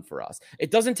he's done for us.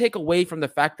 It doesn't take away from the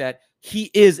fact that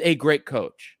he is a great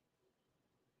coach.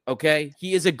 Okay?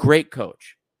 He is a great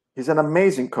coach. He's an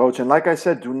amazing coach. And like I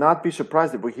said, do not be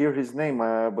surprised if we hear his name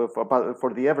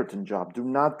for the Everton job. Do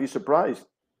not be surprised.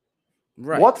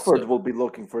 Right. Watford will be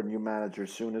looking for a new manager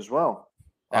soon as well.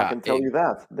 I can tell you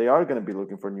that. They are going to be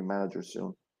looking for a new manager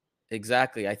soon.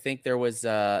 Exactly. I think there was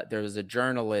a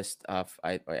journalist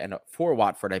for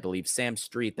Watford, I believe, Sam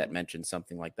Street, that mentioned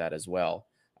something like that as well,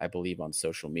 I believe, on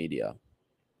social media.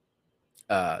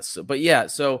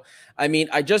 So I mean,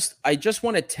 I just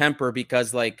want to temper,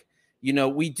 because, like, you know,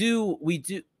 we do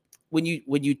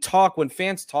when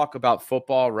fans talk about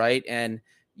football, right? And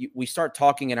we start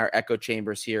talking in our echo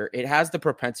chambers here, it has the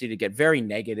propensity to get very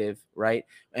negative, right?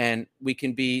 And we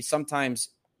can be sometimes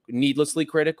needlessly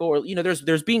critical, or, you know,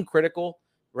 there's being critical,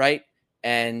 right?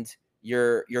 And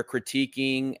you're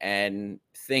critiquing and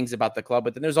things about the club,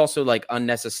 but then there's also, like,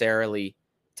 unnecessarily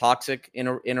toxic in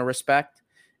a respect.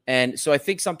 And so I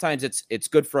think sometimes it's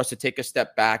good for us to take a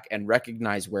step back and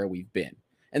recognize where we've been.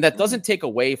 And that doesn't take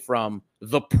away from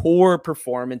the poor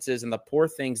performances and the poor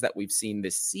things that we've seen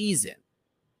this season.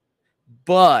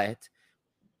 But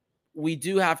we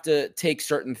do have to take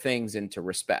certain things into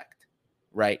respect,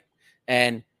 right?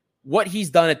 And what he's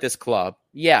done at this club,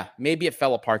 yeah, maybe it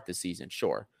fell apart this season,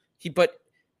 sure. But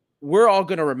we're all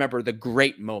going to remember the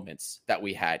great moments that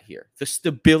we had here, the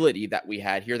stability that we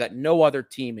had here that no other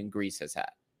team in Greece has had.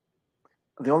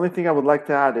 The only thing I would like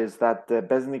to add is that the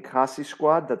Besnik Hasi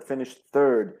squad that finished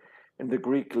third in the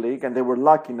Greek league, and they were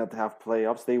lucky not to have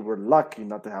playoffs,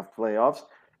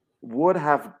 would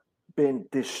have been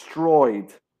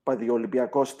destroyed by the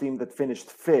Olympiacos team that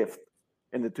finished fifth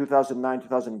in the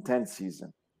 2009-2010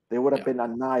 season. They would have been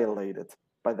annihilated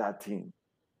by that team.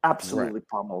 Absolutely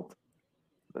pummeled.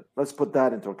 Let's put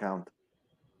that into account.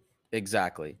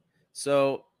 Exactly.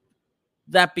 So,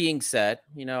 that being said,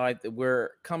 you know, we're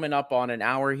coming up on an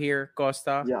hour here,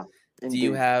 Costa. Yeah. Indeed. Do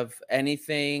you have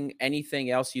anything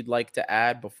else you'd like to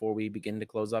add before we begin to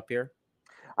close up here?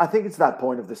 I think it's that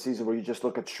point of the season where you just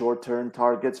look at short-term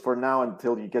targets for now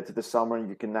until you get to the summer and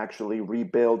you can actually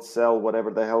rebuild, sell,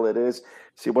 whatever the hell it is,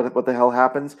 see what the hell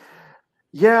happens.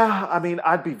 Yeah, I mean,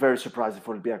 I'd be very surprised if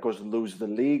Olympiacos lose the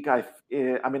league. I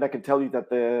mean, I can tell you that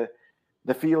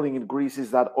the feeling in Greece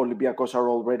is that Olympiacos are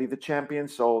already the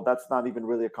champions, so that's not even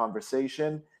really a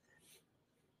conversation.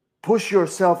 Push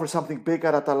yourself for something big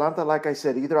at Atalanta. Like I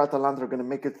said, either Atalanta are going to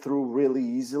make it through really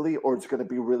easily, or it's going to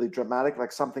be really dramatic.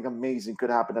 Like, something amazing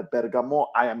could happen at Bergamo.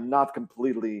 I am not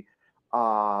completely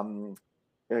counting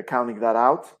that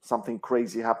out. Something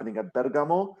crazy happening at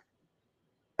Bergamo,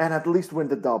 and at least win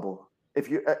the double. If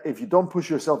you don't push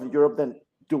yourself in Europe, then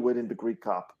do it in the Greek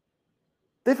Cup.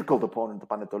 Difficult opponent, the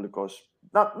Panetolikos.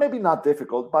 Maybe not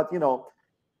difficult, but, you know,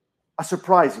 a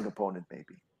surprising opponent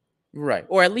maybe. Right.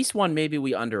 Or at least one maybe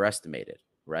we underestimated,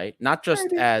 right? Not just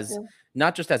as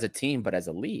a team, but as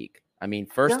a league. I mean,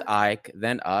 first AEK,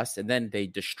 then us, and then they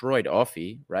destroyed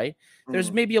Offi, right?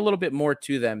 There's maybe a little bit more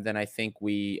to them than I think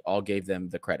we all gave them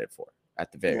the credit for,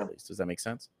 at the very least. Does that make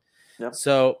sense? Yeah.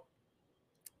 So,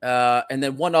 and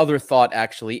then one other thought,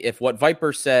 actually, if what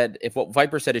Viper said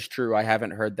is true, I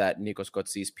haven't heard that Nikos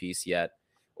Kotsis piece yet,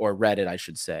 or read it, I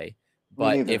should say.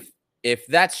 But if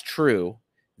that's true,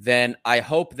 then I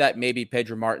hope that maybe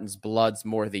Pedro Martin's blood's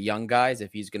more the young guys,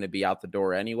 if he's going to be out the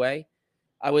door anyway.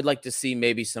 I would like to see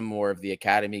maybe some more of the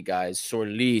academy guys,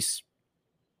 Solis,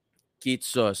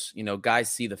 Kitsos, you know,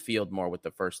 guys see the field more with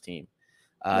the first team.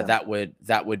 That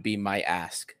would be my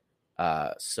ask.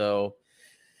 So,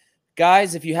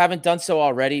 guys, if you haven't done so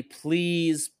already,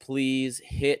 please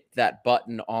hit that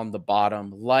button on the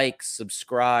bottom. Like,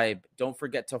 subscribe. Don't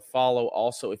forget to follow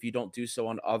also if you don't do so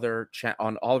on other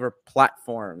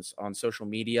platforms on social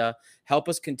media. Help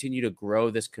us continue to grow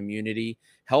this community.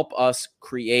 Help us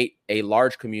create a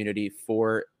large community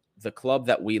for the club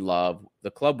that we love,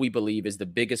 the club we believe is the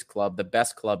biggest club, the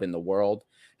best club in the world.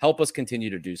 Help us continue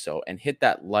to do so and hit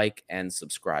that like and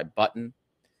subscribe button.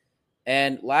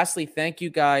 And lastly, thank you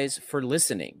guys for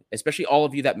listening, especially all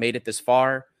of you that made it this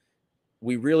far.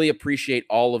 We really appreciate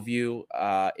all of you.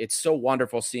 It's so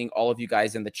wonderful seeing all of you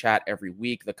guys in the chat every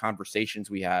week, the conversations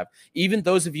we have, even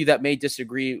those of you that may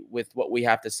disagree with what we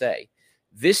have to say.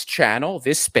 This channel,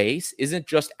 this space isn't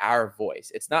just our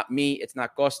voice. It's not me. It's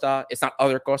not Costa. It's not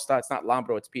other Costa. It's not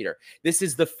Lambro. It's Peter. This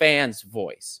is the fans'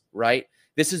 voice, right?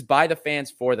 This is by the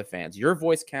fans for the fans. Your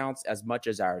voice counts as much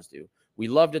as ours do. We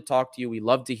love to talk to you. We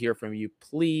love to hear from you.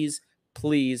 Please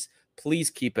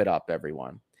keep it up,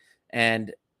 everyone.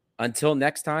 And until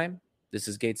next time, this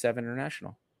is Gate 7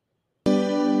 International.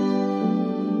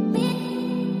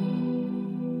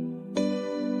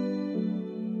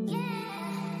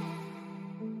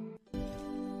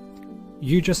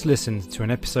 You just listened to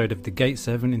an episode of the Gate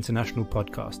 7 International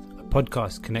podcast, a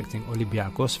podcast connecting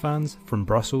Olympiacos fans from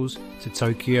Brussels to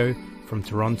Tokyo, from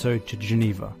Toronto to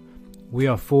Geneva. We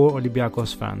are 4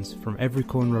 Olympiacos fans from every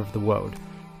corner of the world,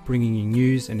 bringing you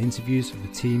news and interviews of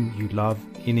the team you love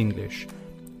in English.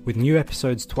 With new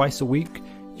episodes twice a week,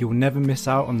 you will never miss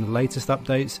out on the latest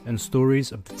updates and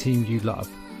stories of the team you love.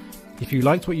 If you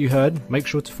liked what you heard, make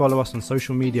sure to follow us on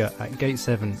social media at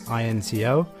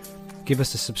Gate7INTL, give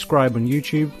us a subscribe on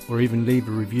YouTube, or even leave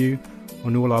a review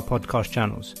on all our podcast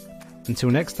channels. Until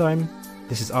next time,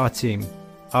 this is our team,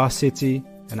 our city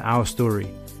and our story.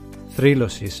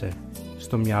 Θρύλος είσαι.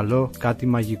 Στο μυαλό κάτι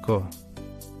μαγικό.